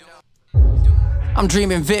I'm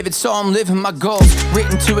dreaming vivid, so I'm living my goals.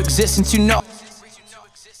 Written to existence, you know.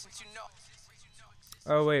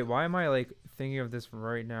 Oh wait, why am I like thinking of this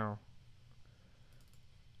right now?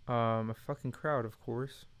 A fucking crowd, of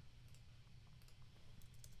course.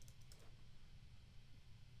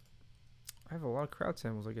 I have a lot of crowd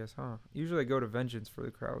samples, I guess, huh? Usually I go to Vengeance for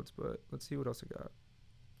the crowds, but let's see what else I got.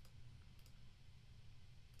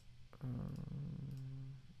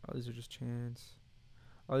 Oh, these are just chants.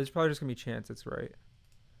 Oh, these are probably just gonna be chants, that's right.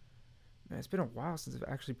 Man, it's been a while since I've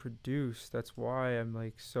actually produced. That's why I'm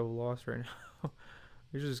like so lost right now.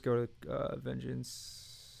 We should just go to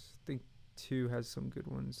Vengeance. I think 2 has some good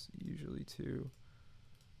ones, usually 2.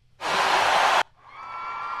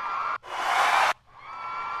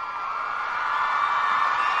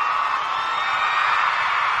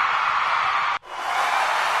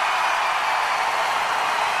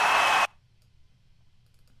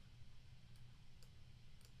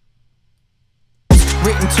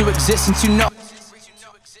 Written to existence, you know.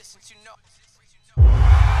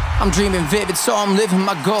 I'm dreaming vivid, so I'm living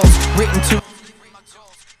my goals. Written to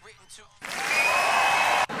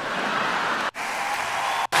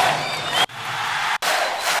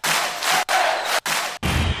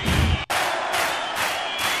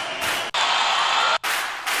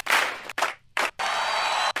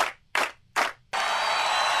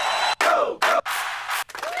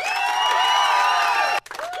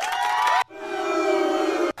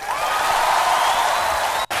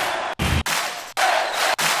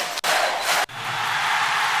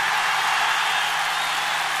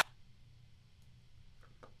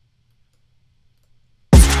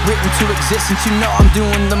existence, you know I'm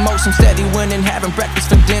doing the most. I'm steady winning, having breakfast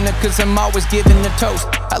for dinner, cause I'm always giving a toast.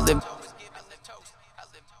 I live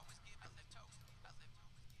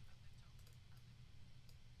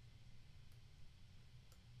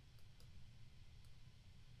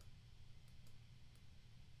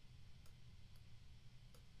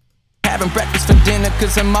having breakfast for dinner,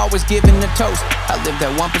 cause I'm always giving a toast. I live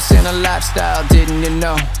that 1% of lifestyle, didn't you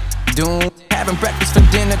know? Having breakfast for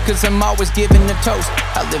dinner, cause I'm always giving a toast.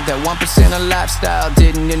 I live that 1% of lifestyle,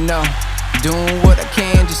 didn't you know? Doing what I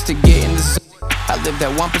can just to get in the zone. I live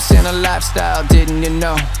that 1% of lifestyle, didn't you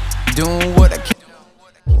know? Doing what I can.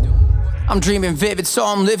 I'm dreaming vivid, so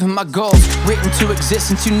I'm living my goals. Written to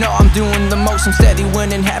existence, you know I'm doing the most. I'm steady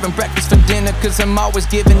winning, having breakfast for dinner, cause I'm always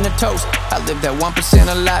giving a toast. I live that 1%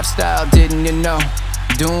 of lifestyle, didn't you know?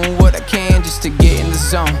 Doing what I can just to get in the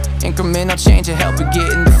zone. Incremental change to help you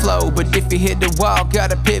get in the flow. But if you hit the wall,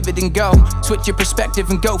 gotta pivot and go. Switch your perspective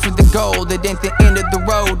and go for the goal. That ain't the end of the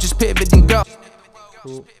road, just pivot and go.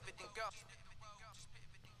 Cool.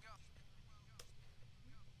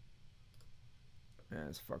 Man,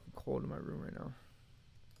 it's fucking cold in my room right now.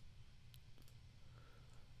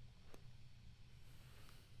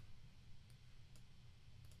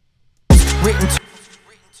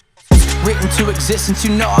 Written to existence,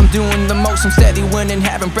 you know I'm doing the most. I'm steady winning,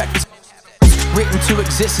 having breakfast. Written to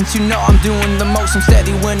existence, you know I'm doing the most. I'm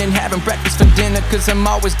steady winning, having breakfast for dinner, cause I'm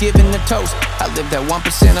always giving a toast. I live that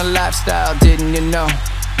 1% of lifestyle, didn't you know?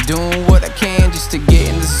 Doing what I can just to get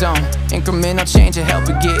in the zone. Incremental change to help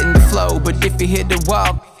you get in the flow. But if you hit the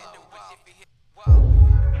wall,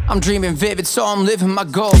 I'm dreaming vivid, so I'm living my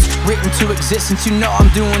goals. Written to existence, you know I'm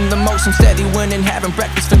doing the most. I'm steady winning, having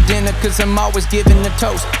breakfast for dinner, cause I'm always giving a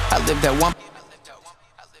toast. I live that 1%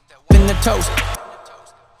 in the toast.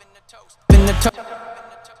 In the toast.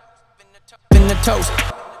 In the toast.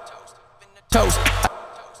 Toast.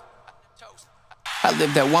 I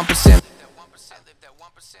live that 1%.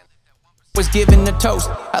 Was giving a toast.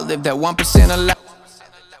 I live that 1% of life.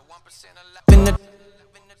 In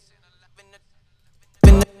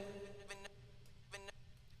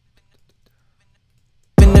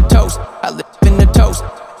the toast. I live in the toast.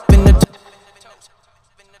 In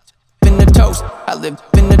the toast. I live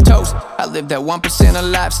in the toast. I live that 1% of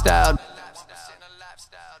lifestyle.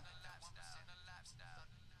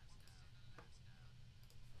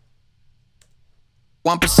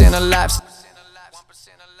 1% of lifestyle.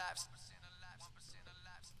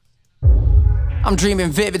 I'm dreaming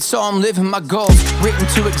vivid, so I'm living my goals. Written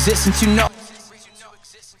to existence, you know.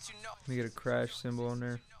 Let me get a crash symbol on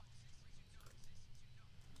there.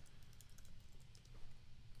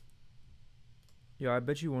 Yo, I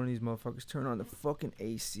bet you one of these motherfuckers turn on the fucking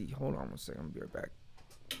AC. Hold on one second, I'm gonna be right back.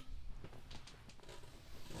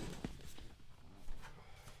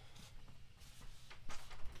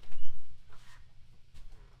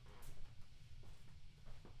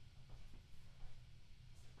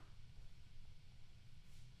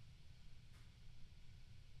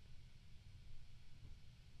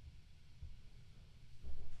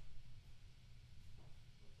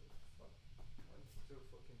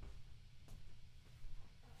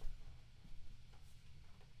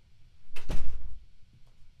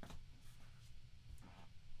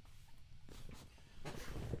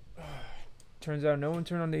 Turns out no one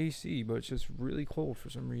turned on the AC, but it's just really cold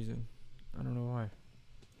for some reason. I don't know why.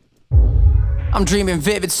 I'm dreaming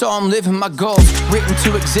vivid, so I'm living my goals. Written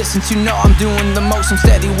to existence, you know I'm doing the most. I'm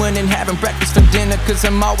steady winning, having breakfast for dinner, cause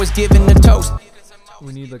I'm always giving a toast.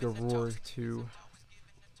 We need like a roar too.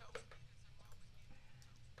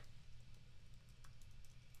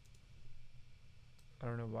 I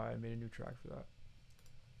don't know why I made a new track for that.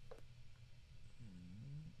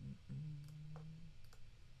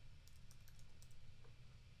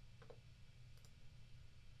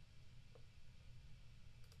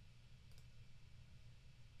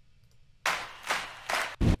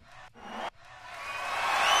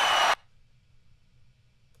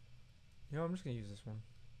 You know, I'm just gonna use this one.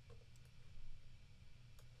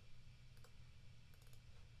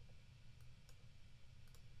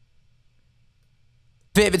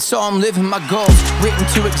 Vivid, so I'm living my goals. Written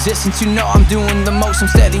to existence, you know I'm doing the most. I'm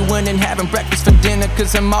steady winning, having breakfast for dinner,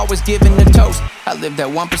 cause I'm always giving a toast. I live that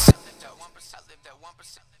 1%.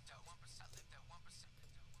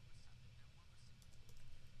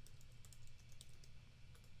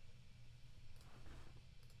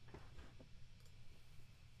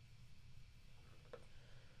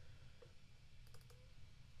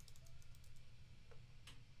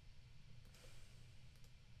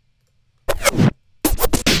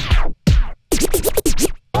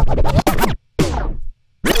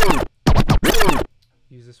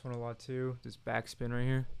 Use this one a lot too. This backspin right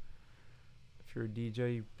here. If you're a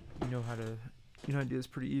DJ, you know how to do this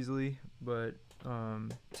pretty easily. But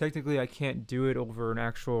technically, I can't do it over an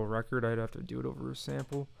actual record. I'd have to do it over a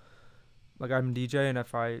sample. Like I'm a DJ, and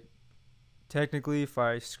if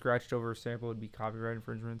I scratched over a sample, it'd be copyright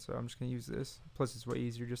infringement. So I'm just gonna use this. Plus, it's way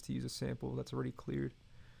easier just to use a sample that's already cleared.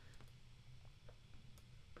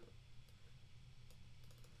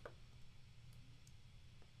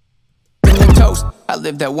 I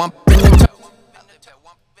live that one.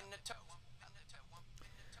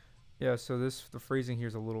 Yeah, so the phrasing here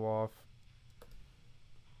is a little off.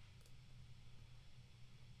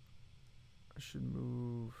 I should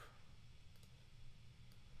move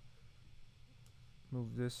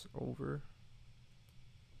this over.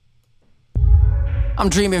 I'm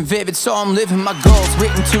dreaming vivid, so I'm living my goals.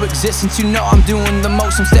 Written to existence, you know I'm doing the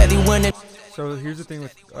most. I'm steady winning. So here's the thing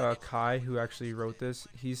with Kai, who actually wrote this.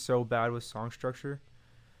 He's so bad with song structure,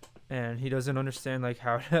 and he doesn't understand like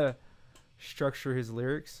how to structure his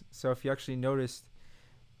lyrics. So if you actually noticed,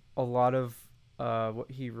 a lot of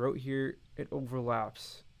what he wrote here, it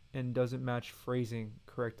overlaps and doesn't match phrasing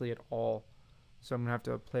correctly at all. So I'm gonna have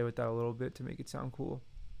to play with that a little bit to make it sound cool.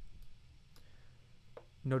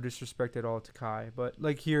 No disrespect at all to Kai, but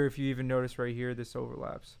like here, if you even notice right here, this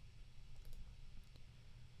overlaps.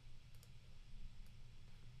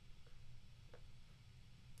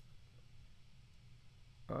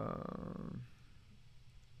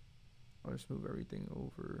 I'll just move everything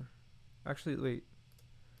over. Actually, wait.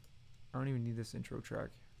 I don't even need this intro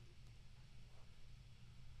track.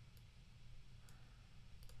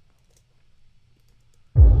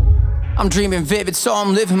 I'm dreaming vivid, so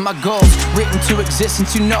I'm living my goals. Written to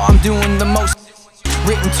existence, you know I'm doing the most.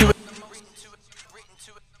 Written to.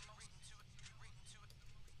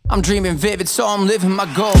 I'm dreaming vivid, so I'm living my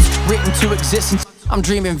goals. Written to existence. I'm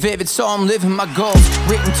dreaming vivid, so I'm living my goals.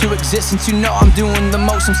 Written to existence, you know I'm doing the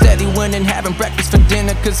most. I'm steady winning, having breakfast for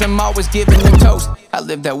dinner, cause I'm always giving a toast. I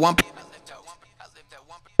live that one.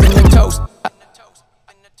 Toast.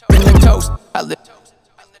 Toast. I live.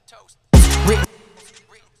 Toast.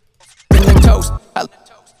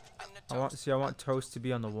 I want toast to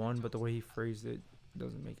be on the one, but the way he phrased it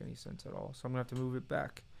doesn't make any sense at all. So I'm gonna have to move it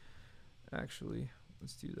back. Actually,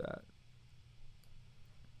 let's do that.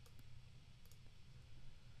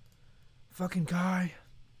 Fucking Kai.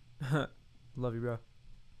 Love you, bro.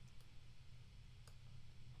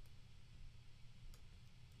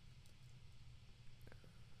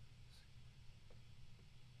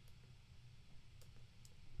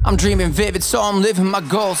 I'm dreaming vivid, so I'm living my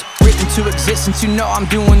goals. Written to existence, you know I'm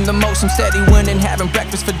doing the most. I'm steady winning, having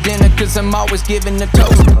breakfast for dinner, cause I'm always giving a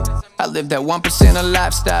toast. I live that 1% of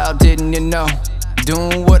lifestyle, didn't you know?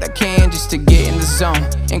 Doing what I can just to get in the zone.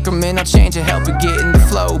 Incremental change to help you get in the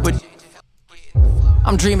flow, but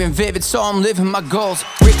I'm dreaming vivid, so I'm living my goals.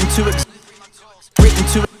 Written to written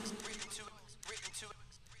to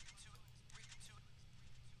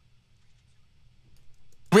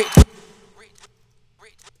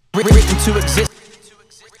written to exist.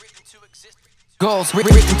 Goals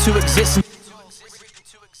written to exist.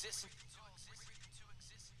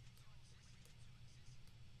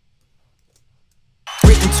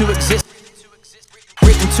 to exist,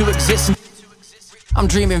 written to existence. I'm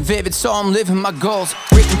dreaming vivid, so I'm living my goals.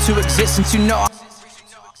 Written to existence, you know.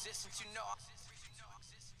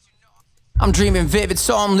 I'm dreaming vivid,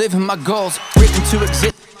 so I'm living my goals. Written to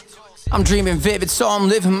exist. I'm dreaming vivid, so I'm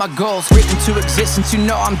living my goals. Written to existence, you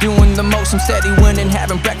know I'm doing the most. I'm steady winning,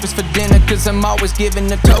 having breakfast for dinner, cause I'm always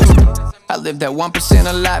giving a toast. I live that 1%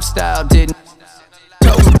 of lifestyle, didn't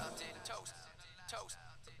toast.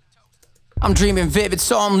 I'm dreaming vivid,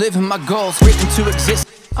 so I'm living my goals. Written to exist.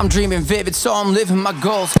 I'm dreaming vivid, so I'm living my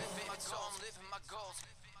goals.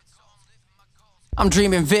 I'm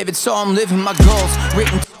dreaming vivid, so I'm living my goals.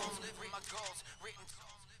 Written.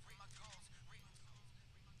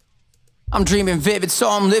 I'm dreaming vivid, so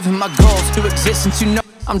I'm living my goals to existence, you know.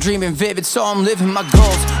 I'm dreaming vivid, so I'm living my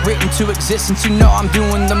goals. Written to existence, you know I'm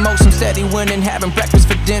doing the most. I'm steady winning, having breakfast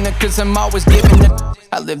for dinner, cause I'm always giving it.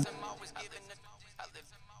 I live.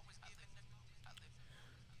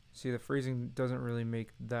 See, the phrasing doesn't really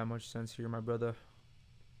make that much sense here, my brother.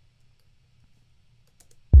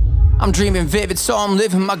 I'm dreaming vivid, so I'm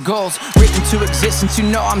living my goals. Written to existence, you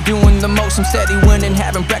know I'm doing the most. I'm steady winning,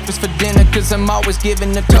 having breakfast for dinner, cause I'm always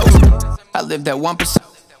giving a toast. I live that 1%.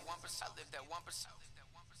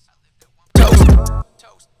 Toast.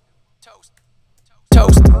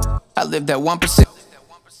 Toast. I live that 1%.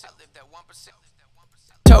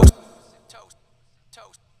 Toast.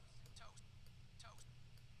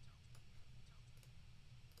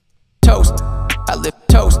 Toast. I live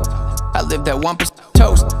toast. I live that 1%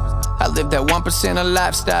 toast. I live that 1% of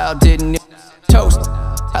lifestyle, didn't it? Toast.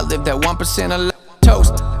 I live that 1% of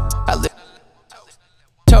toast. I live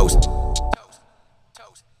toast.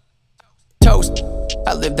 Toast.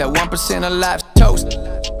 I live that 1% of life. Toast.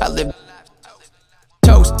 I live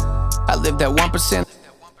toast. I live that 1%.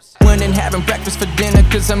 Winning, having breakfast for dinner,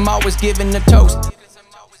 cause I'm always giving a toast.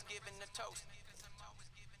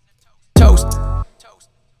 Toast.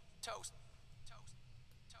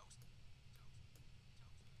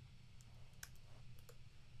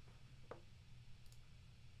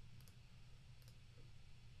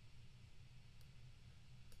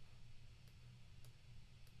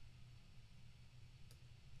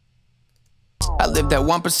 I live that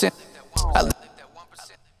 1%. I live I'm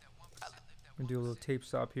gonna do a little tape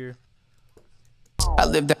stop here. I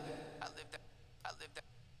live that.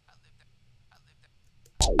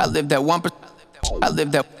 I live that 1%. I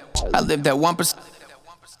live that. I live that 1%.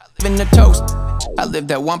 Living the toast. I live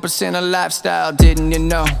that 1% of lifestyle, didn't you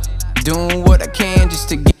know? Doing what I can just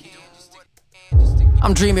to get.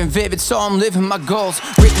 I'm dreaming vivid, so I'm living my goals.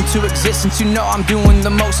 Written to existence, you know I'm doing the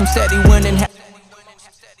most. I'm steady winning.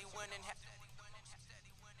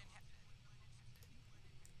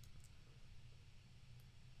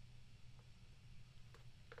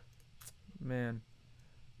 Man,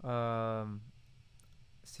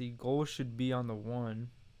 see, goal should be on the 1.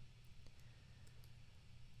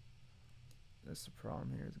 That's the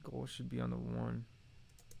problem here. The goal should be on the 1.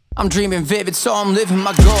 I'm dreaming vivid, so I'm living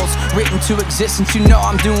my goals. Written to existence, you know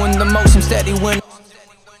I'm doing the most. I'm steady winning.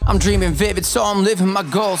 I'm dreaming vivid, so I'm living my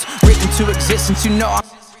goals. Written to existence, you know I'm.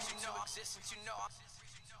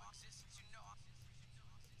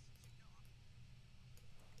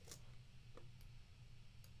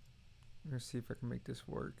 Let's see if I can make this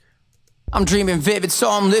work. I'm dreaming vivid, so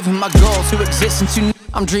I'm living my goals to existence. You know,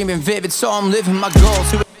 I'm dreaming vivid, so I'm living my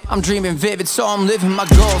goals. I'm dreaming vivid, so I'm living my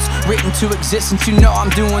goals. Written to existence, you know I'm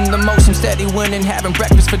doing the most. I'm steady winning, having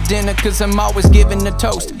breakfast for dinner, cause I'm always giving a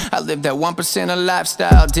toast. I live that 1% of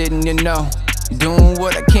lifestyle, didn't you know? Doing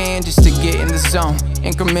what I can just to get in the zone.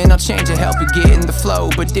 Incremental change will help you get in the flow.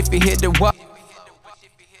 But if you hit the wall,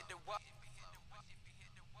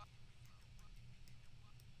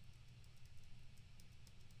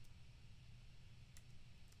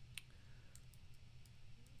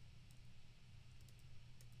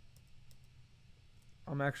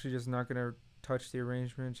 I'm actually just not gonna touch the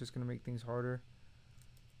arrangement. It's just gonna make things harder.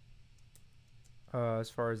 As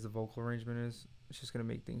far as the vocal arrangement is, it's just gonna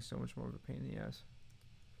make things so much more of a pain in the ass.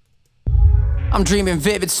 I'm dreaming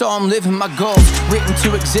vivid, so I'm living my goals. Written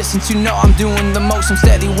to existence, you know I'm doing the most. I'm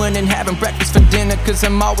steady winning, having breakfast for dinner, cause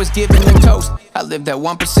I'm always giving them toast. I live that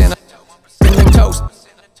 1% of them toast.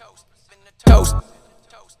 Toast.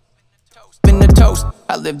 Been the toast.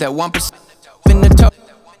 I live that 1%. Been the toast.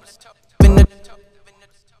 Been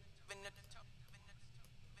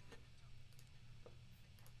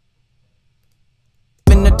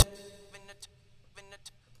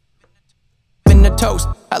the toast.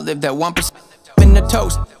 I live that 1%. Been the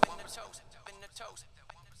toast.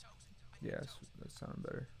 Yes, that sounds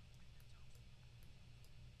better.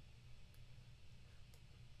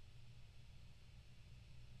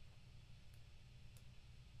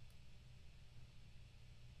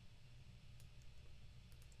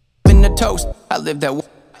 toast. I live that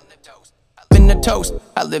in the toast.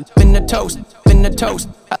 I live in the toast. In the toast.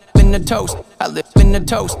 I live in the toast. I live in the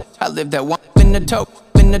toast. I live that one in the toast.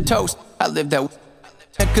 In the toast. I live that.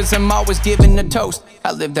 Cause I'm always giving the toast.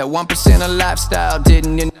 I live that 1% of lifestyle,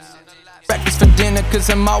 didn't you? Breakfast for dinner, cause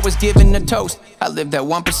I'm always giving the toast. I live that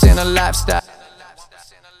 1% of lifestyle.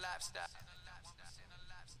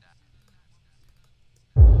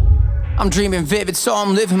 I'm dreaming vivid, so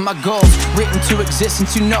I'm living my goals. Written to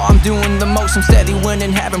existence, you know I'm doing the most. I'm steady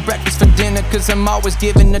winning, having breakfast for dinner, cause I'm always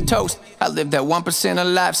giving the toast. I live that 1% of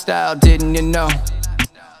lifestyle, didn't you know?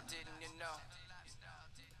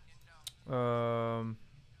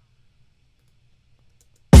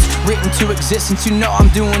 Written to existence, you know I'm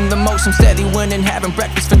doing the most. I'm steady winning, having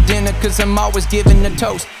breakfast for dinner, cause I'm always giving the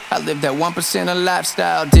toast. I live that 1% of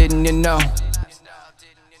lifestyle, didn't you know?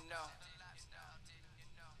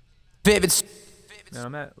 Vivid. Man,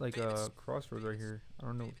 I'm at like a crossroads right here. I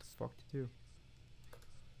don't know what the fuck to do.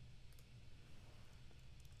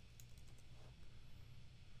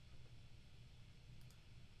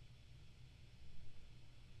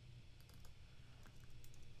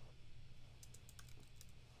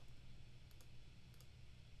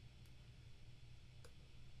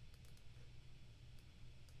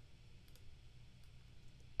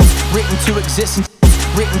 Written to existence.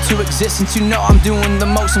 Written to existence, you know I'm doing the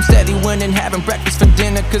most. I'm steady winning, having breakfast for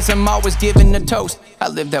dinner, cause I'm always giving the toast. I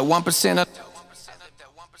live that 1% of.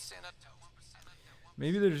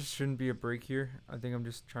 Maybe there just shouldn't be a break here. I think I'm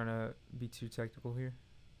just trying to be too technical here.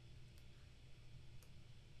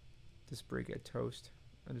 This break at toast.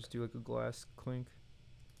 I just do like a glass clink.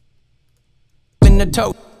 In the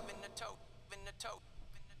toast.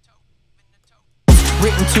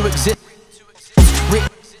 Written to exist.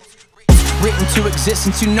 Written to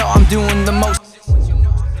existence, you know I'm doing the most.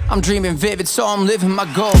 I'm dreaming vivid, so I'm living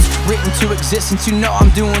my goals. Written to existence, you know I'm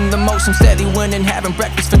doing the most. I'm steady winning, having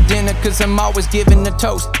breakfast for dinner, cause I'm always giving the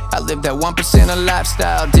toast. I live that 1% of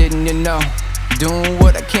lifestyle, didn't you know? Doing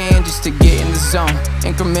what I can just to get in the zone.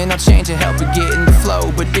 Incremental change to help you get in the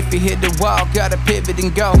flow. But if you hit the wall, gotta pivot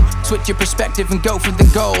and go. Switch your perspective and go for the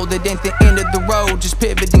goal. That ain't the end of the road, just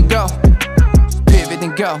pivot and go. Pivot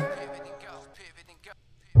and go.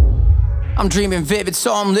 I'm dreaming vivid,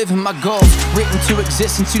 so I'm living my goals. Written to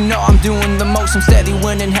existence, you know I'm doing the most. I'm steady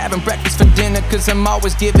winning, having breakfast for dinner, cause I'm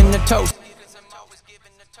always giving the toast.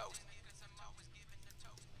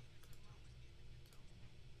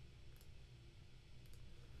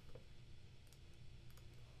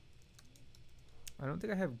 I don't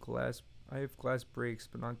think I have glass. I have glass breaks,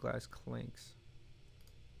 but not glass clinks.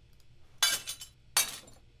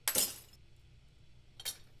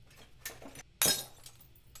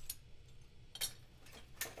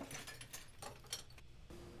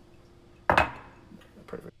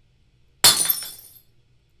 Perfect.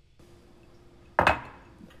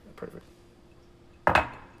 Perfect.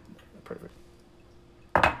 Perfect.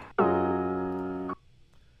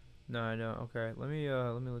 No, I know. Okay, let me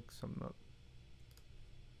look something up.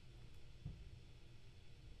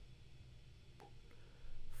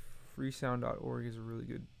 Freesound.org is a really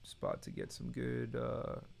good spot to get some good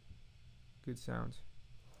good sounds.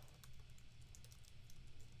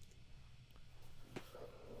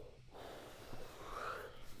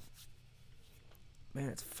 Man,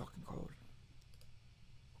 it's fucking cold.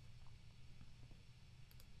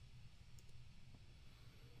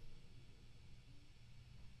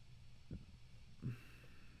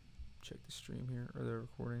 Check the stream here, or the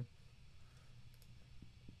recording.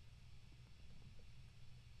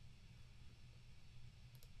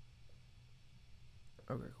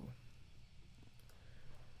 Okay, cool.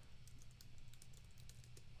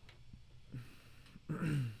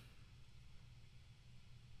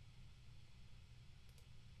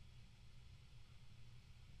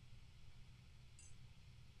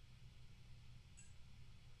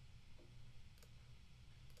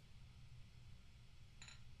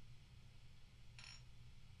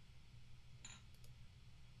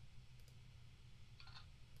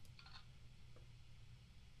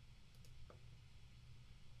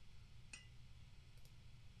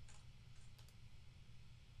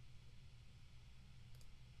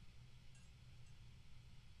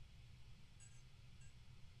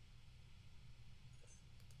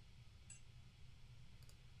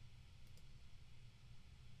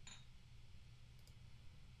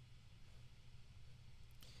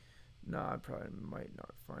 Nah, I probably might not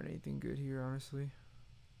find anything good here, honestly.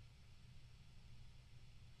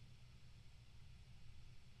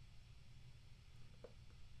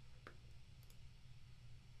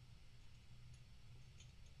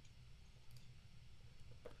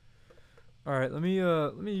 All right, let me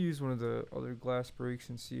use one of the other glass breaks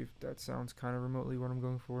and see if that sounds kind of remotely what I'm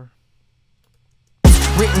going for.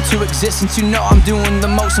 Written to existence, you know I'm doing the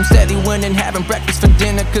most. I'm steady winning, having breakfast for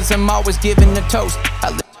dinner, cause I'm always giving a toast.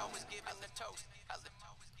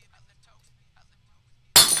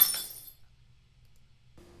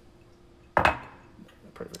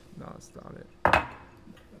 Perfect. No, that's not it.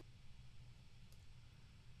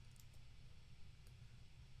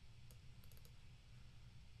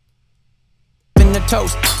 In the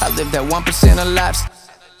toast, I live that 1% of lives.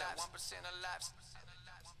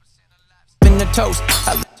 In the toast,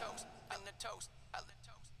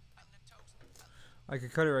 I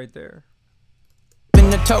could cut it right there. in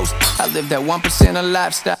the toast, I live that 1% of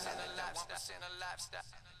lifestyle.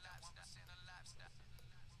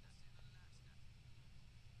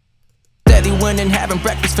 Steady winning, having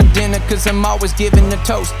breakfast for dinner, cause I'm always giving a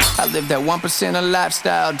toast. I live that 1% of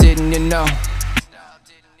lifestyle, didn't you know?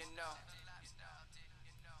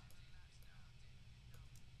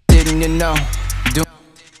 Didn't you know?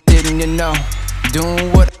 Didn't you know?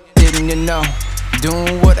 Doing what didn't you know?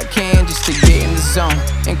 Doing what I can just to get in the zone.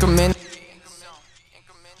 Increment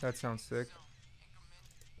That sounds sick.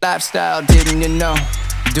 lifestyle, didn't you know?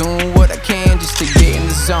 Doing what I can just to get in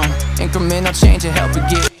the zone. Incremental change to help it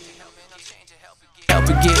get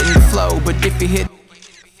in the flow. But if you hit,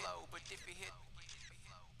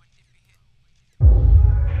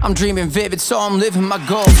 I'm dreaming vivid, so I'm living my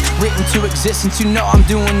goals. Written to existence, you know I'm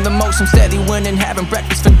doing the most. I'm steady winning, having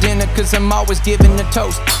breakfast for dinner, cause I'm always giving a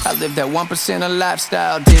toast. I live that 1% of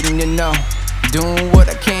lifestyle, didn't you know? Doing what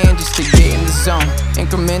I can just to get in the zone.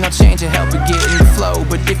 Incremental change to help it get in the flow.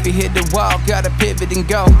 But if you hit the wall, gotta pivot and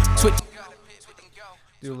go. Switch.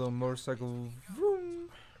 Do a little motorcycle vroom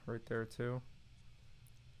right there too.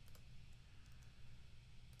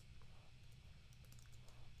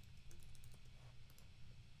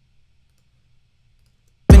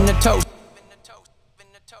 In the toast.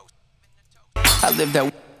 I live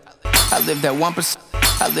that 1%.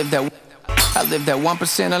 I live that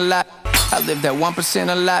 1% of life. I live that 1%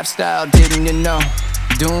 of lifestyle, didn't you know?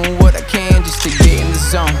 Doing what I can just to get in the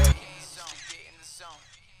zone.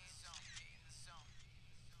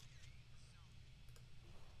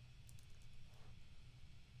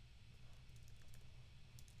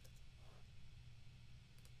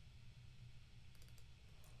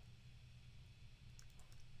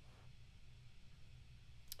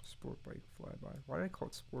 Sport bike flyby. Why did I call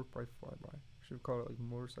it sport bike flyby? I should have called it like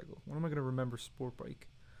motorcycle. When am I gonna remember sport bike?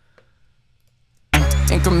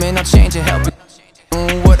 Incremental change to help it.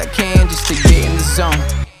 Doing what I can just to get in the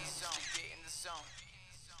zone.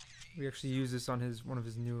 We actually use this on one of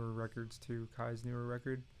his newer records too, Kai's newer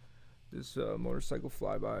record. This motorcycle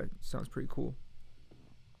flyby sounds pretty cool.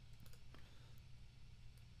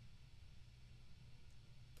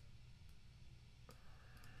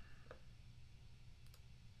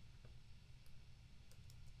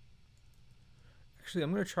 Actually,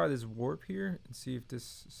 I'm gonna try this warp here and see if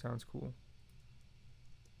this sounds cool.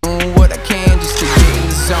 Doing what I can just to get in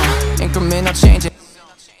the zone. Incremental change.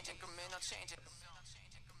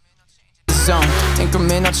 Zone.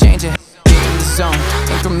 Incremental change. Get in the zone.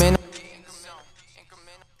 Incremental.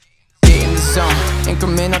 Get in the zone.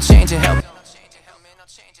 Incremental change to help.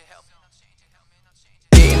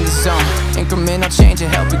 Get in the zone. Incremental change to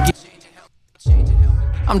help it get.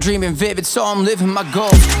 I'm dreaming vivid, so I'm living my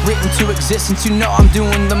goals. Written to existence, you know I'm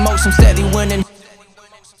doing the most. I'm steady winning.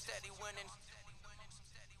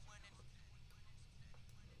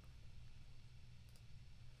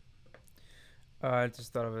 I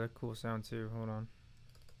just thought of a cool sound too. Hold on.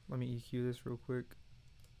 Let me EQ this real quick.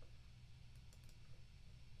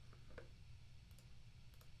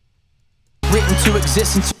 Written to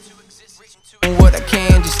existence. What I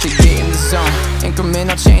can just to get in the zone.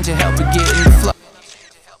 Incremental change to help it get in the flow.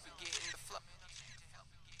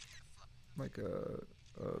 Like a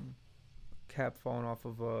cap falling off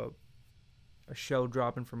of a shell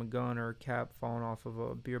dropping from a gun, or a cap falling off of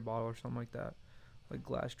a beer bottle or something like that. Like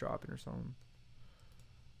glass dropping or something.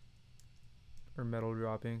 Or metal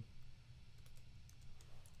dropping.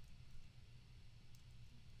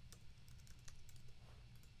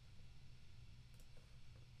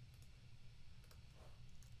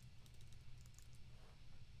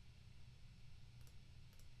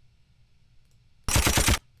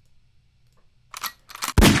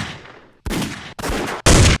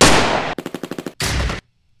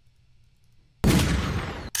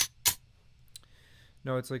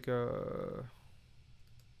 No, it's like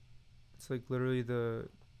it's like literally the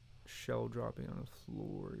shell dropping on the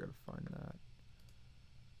floor. You gotta find that.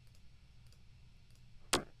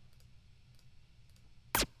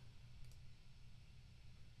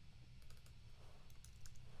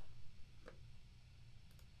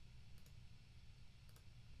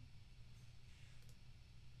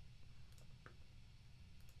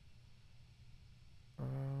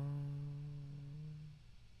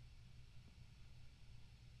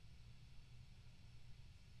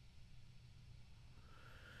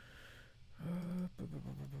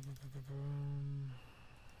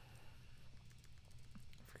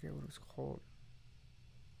 forget what it was called.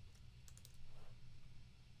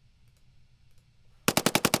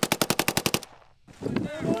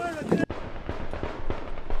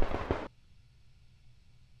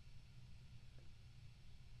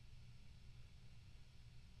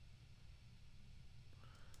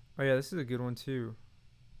 Oh yeah, this is a good one too.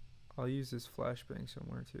 I'll use this flashbang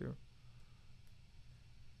somewhere too.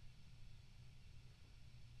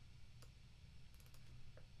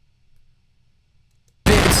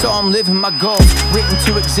 So I'm living my goals, written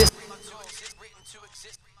to exist.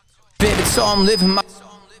 Vivid, so I'm living my.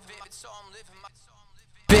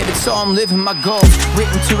 Vivid, so I'm living my goals,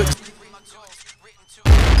 written to exist.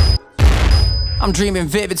 I'm dreaming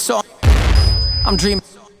vivid, so I'm dreaming.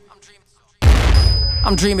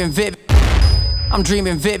 I'm dreaming vivid. I'm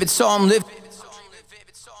dreaming vivid, so I'm living.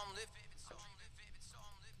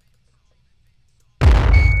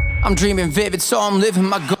 I'm dreaming vivid, so I'm living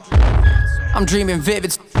my goals. I'm dreaming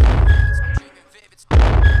vivid.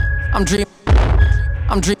 I'm dreaming.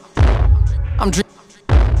 I'm dreaming. I'm dreaming.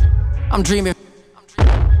 I'm dreaming.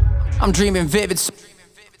 I'm dreaming vivid.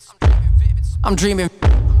 I'm dreaming.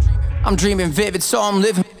 I'm dreaming vivid, so I'm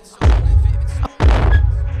living.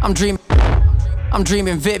 I'm dreaming. I'm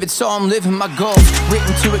dreaming vivid, so I'm living my goals.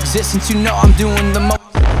 Written to existence, you know I'm doing the most.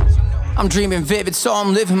 I'm dreaming vivid, so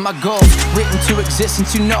I'm living my goals. Written to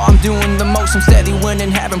existence, you know I'm doing the most. I'm steady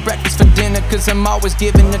winning, having breakfast for dinner, cause I'm always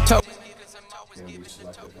giving the toast.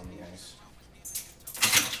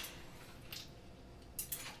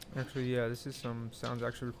 Actually, yeah, this is some sounds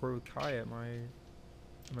actually recorded with Kai at my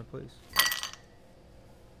place.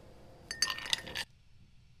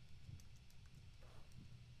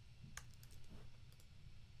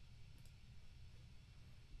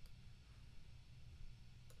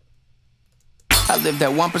 I live that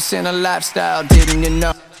 1% of lifestyle, didn't you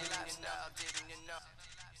know?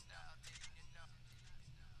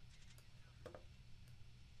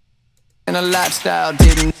 And a lifestyle,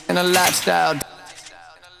 didn't, and a lifestyle.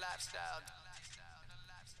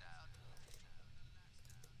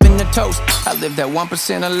 In the toast, I live that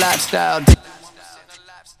 1% of lifestyle.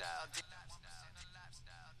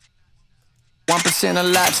 1% of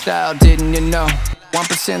lifestyle, didn't you know?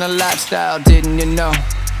 1% of lifestyle, didn't you know?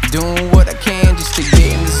 Doing what I can just to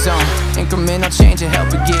get in the zone. Incremental change to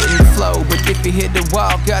help you get in the flow. But if you hit the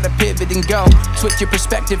wall, gotta pivot and go. Switch your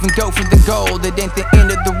perspective and go for the goal. That ain't the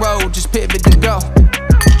end of the road, just pivot and go.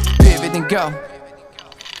 Pivot and go.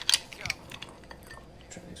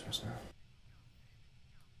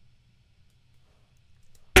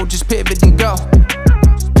 Just pivot and go.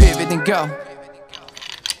 Pivot and go.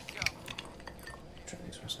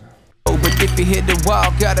 But if you hit the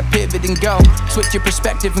wall, gotta pivot and go. Switch your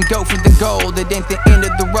perspective and go for the goal. That ain't the end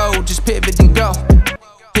of the road, just pivot and go.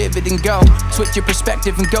 Pivot and go. Switch your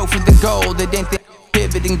perspective and go for the goal. That ain't the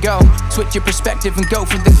pivot and go. Switch your perspective and go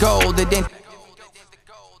for the goal. That ain't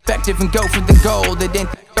perspective and go for the goal. That ain't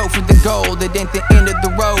go for the goal. That ain't the end of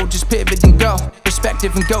the road, just pivot and go.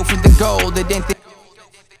 Perspective and go for the goal. That ain't the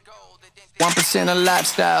 1% of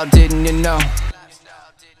lifestyle, didn't you know?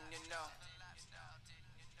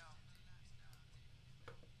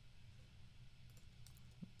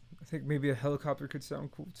 I think maybe a helicopter could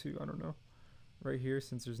sound cool too. I don't know. Right here,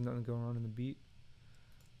 since there's nothing going on in the beat.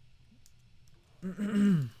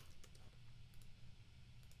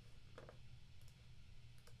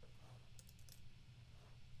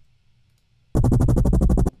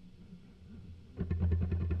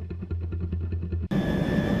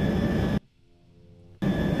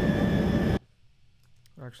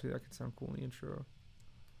 Actually, that could sound cool in the intro.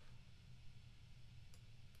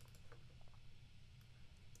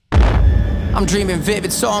 I'm dreaming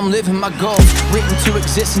vivid, so I'm living my goals. Written to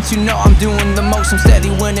existence, you know I'm doing the most. I'm steady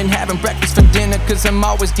winning, having breakfast for dinner, cause I'm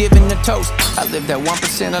always giving a toast. I live that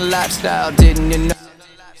 1% of lifestyle, didn't you know?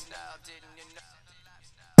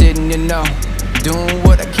 Didn't you know? Doing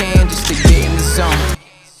what I can just to get in the zone.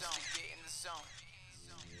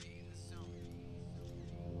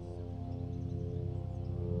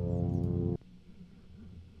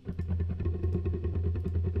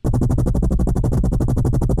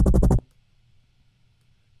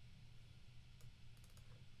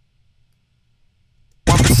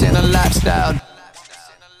 1% of lifestyle.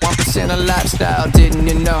 1% of lifestyle, didn't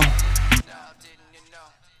you know?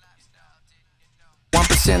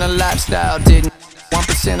 1% of lifestyle, didn't.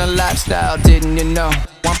 1% of lifestyle, didn't you know?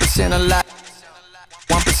 1% of life.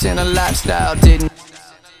 1% of lifestyle, didn't.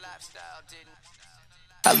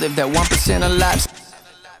 I live that 1% of lifestyle.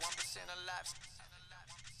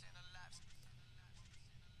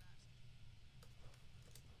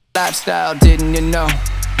 Lifestyle, didn't you know?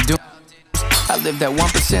 I live that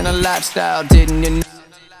 1% of lifestyle, didn't you know?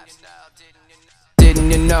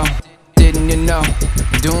 know? Didn't you know?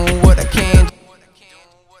 Doing what I can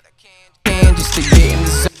just to get in the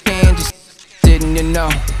zone. Didn't you know?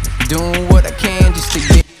 Doing what I can just to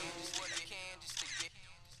get.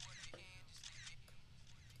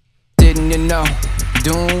 Didn't you know?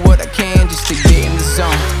 Doing what I can just to get in the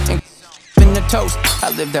zone. And in the toast, I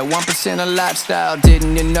live that 1% of lifestyle.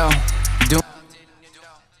 Didn't you know?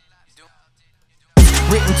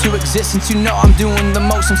 Written to existence, you know I'm doing the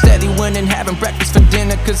most. I'm steady winning, having breakfast for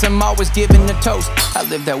dinner, cause I'm always giving a toast. I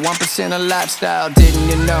live that 1% of lifestyle, didn't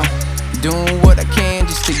you know? Doing what I can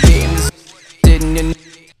just to get in this, didn't you know?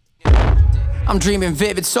 I'm dreaming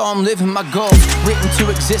vivid, so I'm living my goals. Written to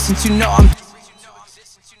existence, you know I'm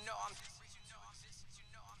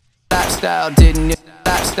lifestyle, didn't you?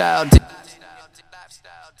 Lifestyle,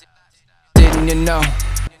 didn't you know?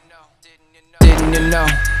 Didn't you know?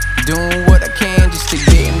 Doing what I can just to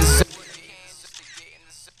get in the zone.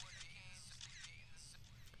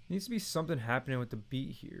 Needs to be something happening with the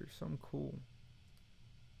beat here. Something cool.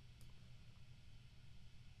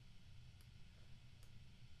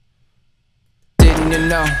 Didn't you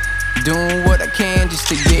know? Doing what I can just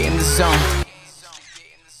to get in the zone.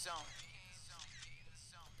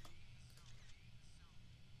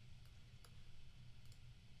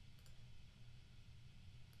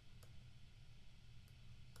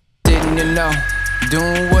 Didn't you know?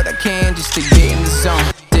 Doing what I can just to get in the zone.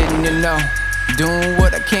 Didn't you know? Doing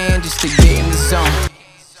what I can just to get in the zone.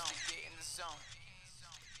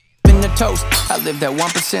 In the toast, I live that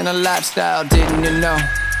 1% of lifestyle. Didn't you know?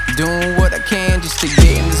 Doing what I can just to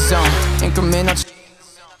get in the zone. Incremental.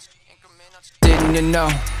 Didn't you know?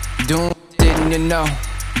 Didn't you know?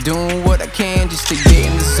 Doing what I can just to get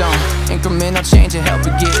in the zone. Incremental change will help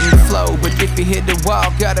you get in the flow. But if you hit the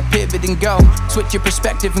wall, gotta pivot and go. Switch your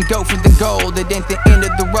perspective and go for the goal. It ain't the end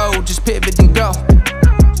of the road, just pivot and go.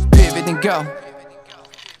 Pivot and go.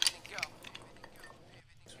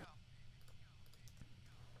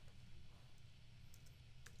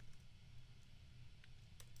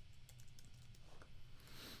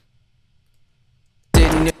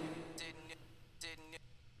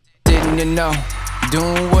 Didn't you know?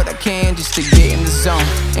 Doing what I can just to get in the zone.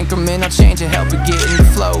 Incremental change will help you get in the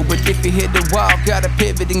flow. But if you hit the wall, gotta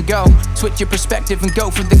pivot and go. Switch your perspective and go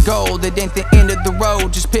for the goal. It ain't the end of the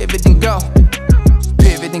road, just pivot and go.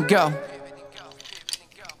 Pivot and go.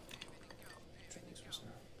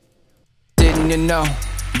 Didn't you know?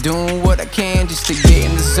 Doing what I can just to get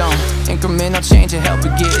in the zone. Incremental change will help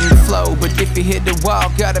you get in the flow. But if you hit the wall,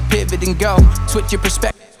 gotta pivot and go. Switch your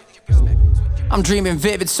perspective. I'm dreaming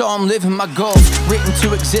vivid, so I'm living my goals. Written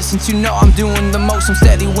to existence, you know I'm doing the most. I'm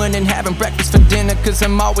steady winning, having breakfast for dinner, cause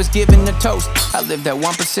I'm always giving a toast. I live that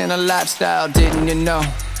 1% of lifestyle, didn't you know?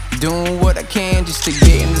 Doing what I can just to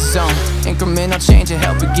get in the zone. Incremental change will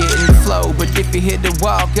help you get in the flow. But if you hit the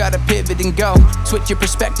wall, gotta pivot and go. Switch your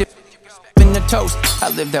perspective. In the toast, I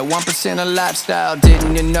live that 1% of lifestyle,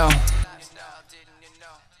 didn't you know?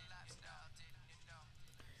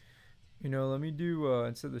 You know, let me do,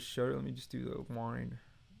 instead of the shutter, let me just do the wine.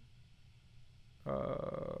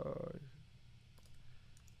 I'll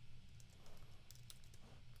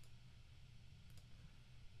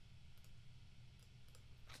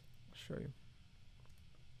show you.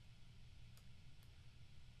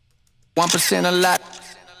 1% of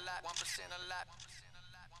life.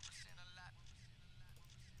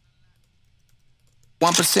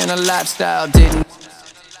 1% of lifestyle, didn't.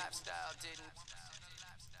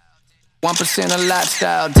 1% of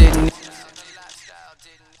lifestyle, didn't.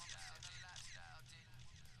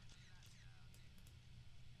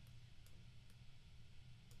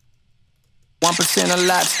 1% of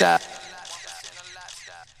lifestyle.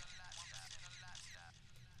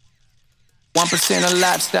 1% of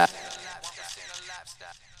lifestyle.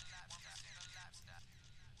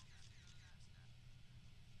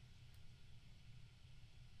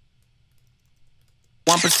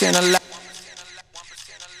 1% of lifestyle.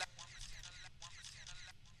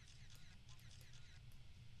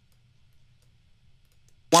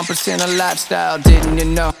 1% of lifestyle, didn't you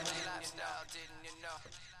know?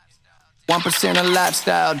 1% of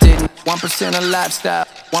lifestyle, didn't. 1% of lifestyle.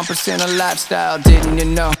 1% of lifestyle, didn't you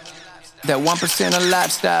know? That 1% of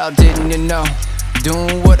lifestyle, didn't you know?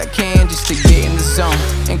 Doing what I can just to get in the zone.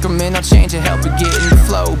 Incremental change will help you get in the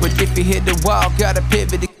flow. But if you hit the wall, gotta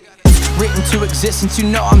pivot. Written to existence, you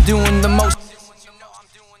know I'm doing the most.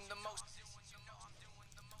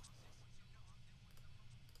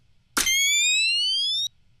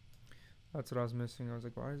 That's what I was missing. I was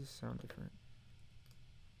like, why does this sound different?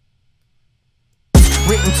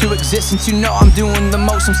 Written to existence. exist, and you know I'm doing the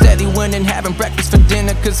most. I'm steady winning, having breakfast for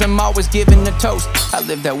dinner, cause I'm always giving a toast. I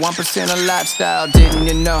live that 1% of lifestyle, didn't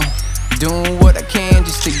you know? Doing what I can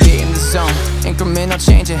just to get in the zone. Incremental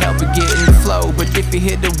change to help you get in the flow. But if you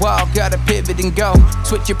hit the wall, gotta pivot and go.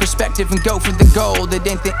 Switch your perspective and go for the goal. It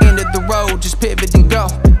ain't the end of the road, just pivot and go.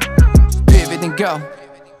 Pivot and go.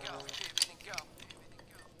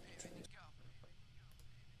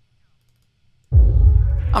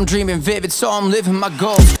 I'm dreaming vivid, so I'm living my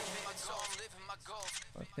goals.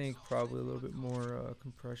 I think probably a little bit more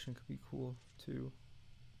compression could be cool too,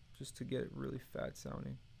 just to get it really fat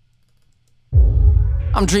sounding.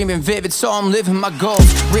 I'm dreaming vivid, so I'm living my goals.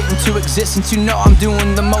 Written to existence, you know I'm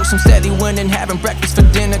doing the most. I'm steady winning, having breakfast for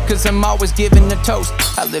dinner, cause I'm always giving a toast.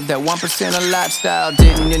 I live that 1% of lifestyle,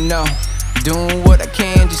 didn't you know? Doing what I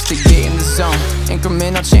can just to get in the zone.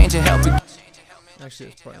 Incremental change to help you. Actually,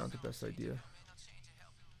 that's probably not the best idea.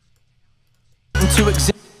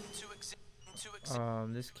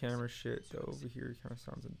 This camera shit though over here kind of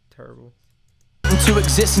sounds terrible. To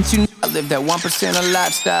existence, you know I live that 1% of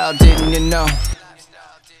lifestyle, didn't you know?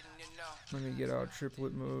 Let me get out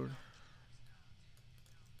triplet mode.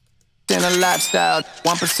 1% of lifestyle,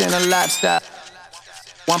 1% of lifestyle,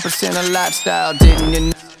 1% of lifestyle, didn't you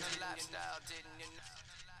know?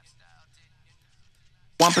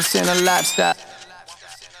 1% of lifestyle,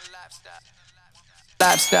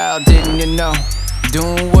 didn't you know?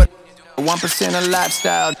 Doing what? 1% of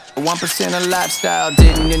lifestyle, 1% of lifestyle,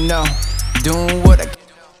 didn't you know? Doing what I can,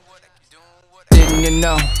 didn't you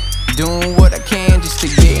know? Doing what I can just to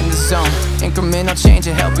get in the zone. Incremental change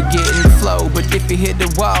to help you get in the flow. But if you hit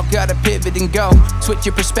the wall, gotta pivot and go. Switch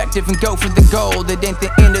your perspective and go for the goal. It ain't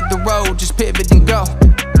the end of the road, just pivot and go.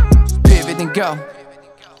 Pivot and go.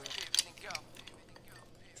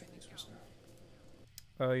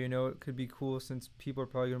 You know, it could be cool since people are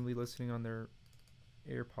probably gonna be listening on their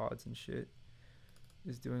AirPods and shit,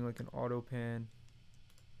 is doing like an auto pan.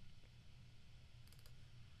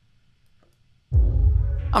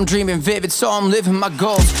 I'm dreaming vivid, so I'm living my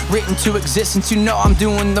goals. Written to existence, you know I'm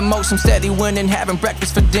doing the most. I'm steady winning, having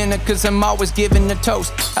breakfast for dinner, cause I'm always giving a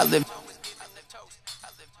toast. I live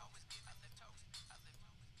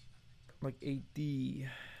like 8D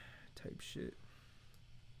type shit.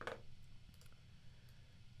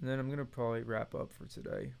 And then I'm gonna probably wrap up for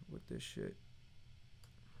today with this shit.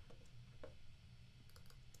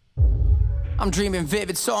 I'm dreaming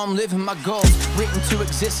vivid, so I'm living my goals. Written to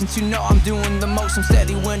existence, you know I'm doing the most. I'm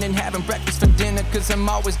steady winning, having breakfast for dinner, cause I'm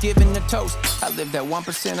always giving a toast. I live that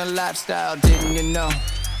 1% of lifestyle, didn't you know?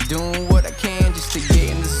 Doing what I can just to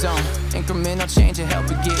get in the zone. Incremental change to help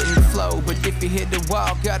you get in the flow. But if you hit the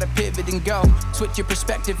wall, gotta pivot and go. Switch your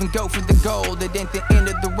perspective and go for the goal. It ain't the end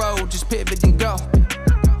of the road, just pivot and go.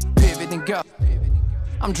 Pivot and go.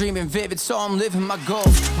 I'm dreaming vivid, so I'm living my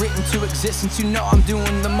goals. Written to existence, you know I'm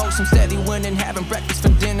doing the most. I'm steady winning, having breakfast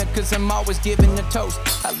for dinner, cause I'm always giving a toast.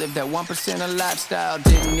 I live that 1% of lifestyle,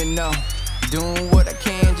 didn't you know? Doing what I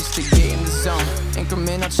can just to get in the zone.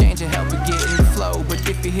 Incremental change to help you get in the flow. But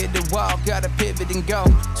if you hit the wall, gotta pivot and go.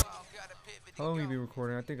 How long have you been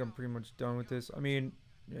recording? I think I'm pretty much done with this. I mean,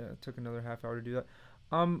 yeah, it took another half hour to do that.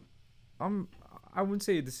 I wouldn't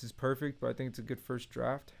say this is perfect, but I think it's a good first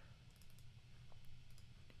draft.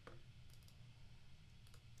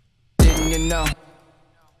 Didn't you know?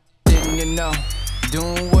 Didn't you know?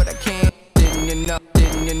 Doing what I can. Didn't you know?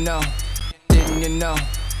 Didn't you know? Didn't you know?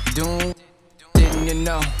 Doing. Didn't you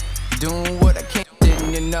know? Doing what I can.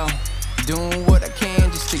 Didn't you know? Doing what I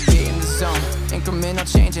can just to get in the zone. Incremental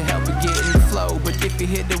change to help you get in the flow. But if you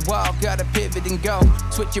hit the wall, gotta pivot and go.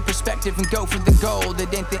 Switch your perspective and go for the goal.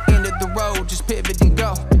 It ain't the end of the road, just pivot and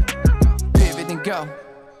go. Pivot and go.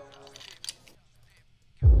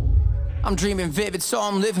 I'm dreaming vivid, so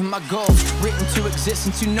I'm living my goals. Written to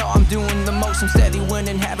existence, you know I'm doing the most. I'm steady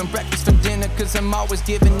winning, having breakfast for dinner, cause I'm always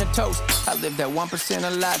giving a toast. I live that 1%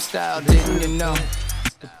 of lifestyle, didn't you know?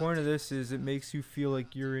 The point of this is it makes you feel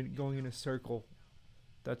like you're going in a circle.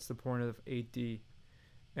 That's the point of 8D.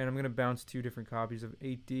 And I'm going to bounce 2 different copies of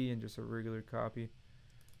 8D and just a regular copy.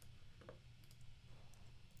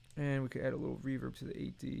 And we could add a little reverb to the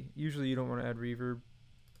 8D. Usually you don't want to add reverb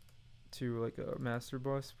to like a master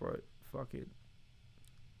bus, but fuck it.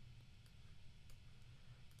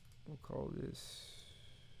 We'll call this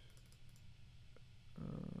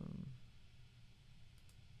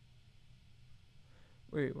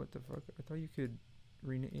wait, what the fuck? I thought you could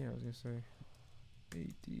rename. Yeah, I was gonna say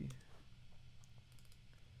 8D.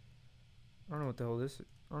 I don't know what the hell this is.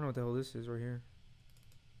 I don't know what the hell this is right here.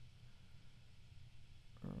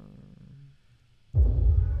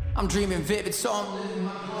 I'm dreaming vivid, so I'm living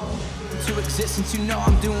my goal. To existence, you know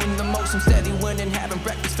I'm doing the most. I'm steady winning, having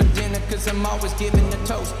breakfast for dinner. dinner, cause I'm always giving a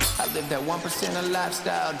toast. I live that 1% of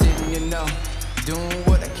lifestyle, didn't you know? Doing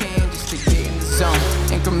what I can just to get in the zone.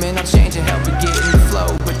 Incremental change and help you get in the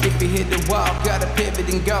flow. But if you hit the wall, gotta pivot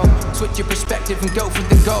and go. Switch your perspective and go for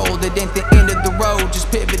the goal. That ain't the end of the road, just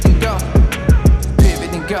pivot and go.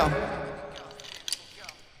 Pivot and go.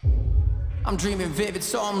 I'm dreaming vivid,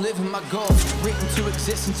 so I'm living my goals. Written to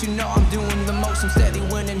existence, you know I'm doing the most. I'm steady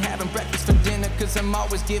winning, having breakfast for dinner, cause I'm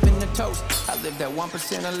always giving a toast. I live that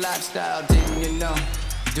 1% of lifestyle, didn't you know?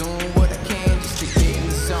 Doing what I can just to get in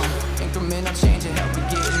the zone. Incremental change and help you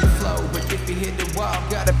get in the flow. But if you hit the wall,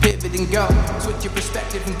 gotta pivot and go. Switch your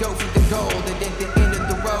perspective and go for the goal. That ain't the end of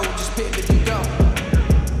the road, just pivot and go.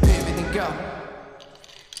 Pivot and go.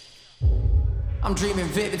 I'm dreaming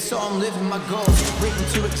vivid, so I'm living my goals. Written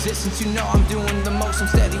to existence, you know I'm doing the most. I'm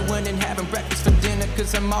steady winning, having breakfast for dinner,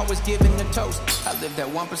 cause I'm always giving a toast. I live that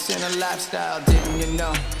 1% of lifestyle, didn't you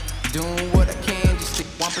know? Doing what I can just to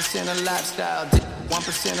 1% of lifestyle,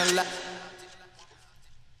 1% of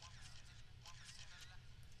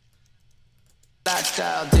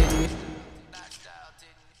lifestyle, didn't you?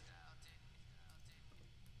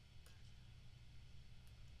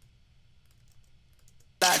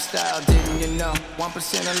 Lifestyle, didn't you know?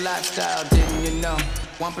 1% of lifestyle, didn't you know?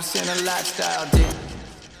 1% of lifestyle, didn't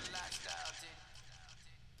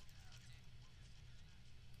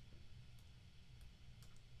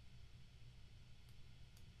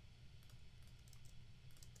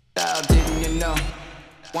you know?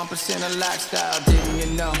 1% of lifestyle, didn't you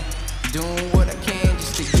know? Doing what I can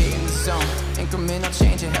just to get in the zone. Incremental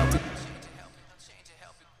change and help you.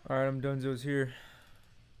 Alright, I'm Dunzo's here.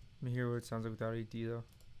 Let me hear what it sounds like without AD though.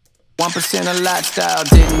 1% of lifestyle,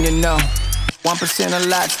 didn't you know? 1% of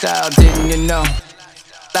lifestyle, didn't you know?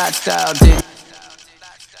 Lifestyle, didn't.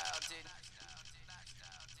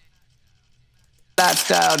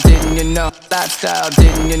 Lifestyle, didn't you know? Lifestyle,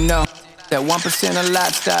 didn't you know? That 1% of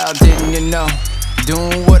lifestyle, didn't you know?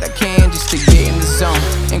 Doing what I can just to get in the zone.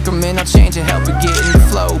 Incremental change and help you get in the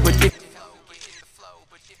flow. But if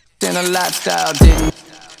 1% of lifestyle, didn't.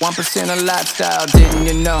 1% of lifestyle, didn't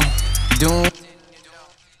you know? Doing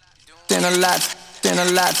 1%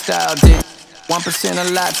 of lifestyle, didn't. 1%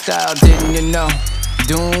 of lifestyle, didn't you know?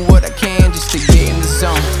 Doing what I can just to get in the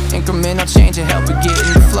zone. Incremental change and help you get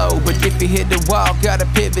in the flow. But if you hit the wall, gotta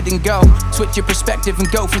pivot and go. Switch your perspective and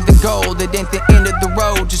go for the goal. That ain't the end of the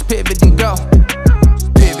road, just pivot and go.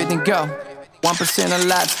 Pivot and go. 1% of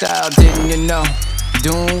lifestyle, didn't you know?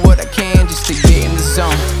 Doing what I can just to get in the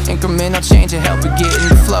zone. Incremental change and help you get in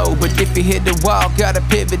the flow. But if you hit the wall, gotta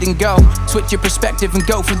pivot and go. Switch your perspective and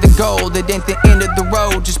go for the goal. That ain't the end of the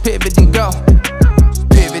road, just pivot and go.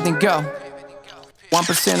 Pivot and go.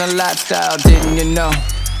 1% of lifestyle, didn't you know?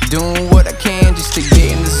 Doing what I can just to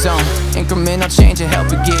get in the zone. Incremental change and help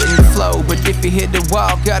you get in the flow. But if you hit the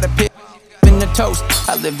wall, gotta pivot in the toast.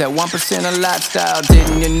 I live that 1% of lifestyle,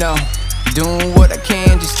 didn't you know? Doing what I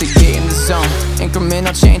can just to get in the zone.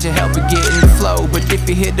 Incremental change and help you get in the flow. But if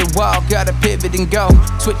you hit the wall, gotta pivot and go.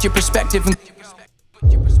 Switch your perspective and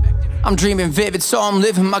I'm dreaming vivid, so I'm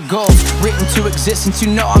living my goals. Written to existence, you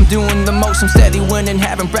know I'm doing the most. I'm steady winning,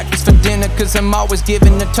 having breakfast for dinner, cause I'm always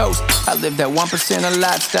giving a toast. I live that 1% of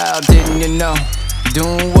lifestyle, didn't you know?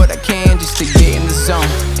 Doing what I can just to get in the zone.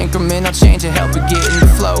 Incremental change and help you get in the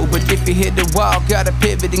flow. But if you hit the wall, gotta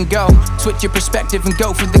pivot and go. Switch your perspective and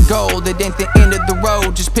go for the goal. That ain't the end of the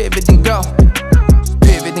road, just pivot and go.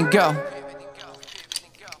 Pivot and go.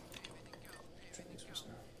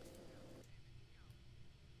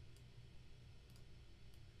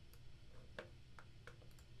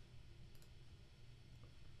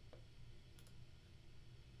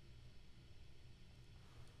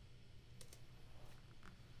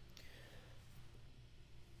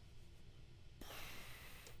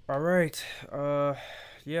 All right.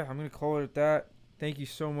 Yeah, I'm gonna call it at that. Thank you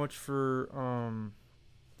so much for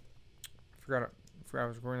forgot I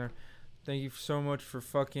was recording there. Thank you so much for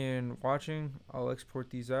fucking watching. I'll export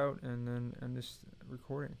these out and then end this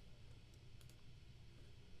recording.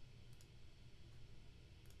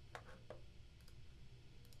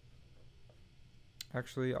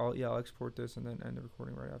 Actually, I'll export this and then end the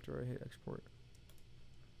recording right after I hit export.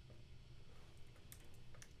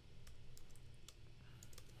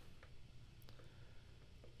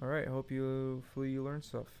 Alright, hopefully you learned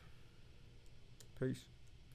stuff. Peace.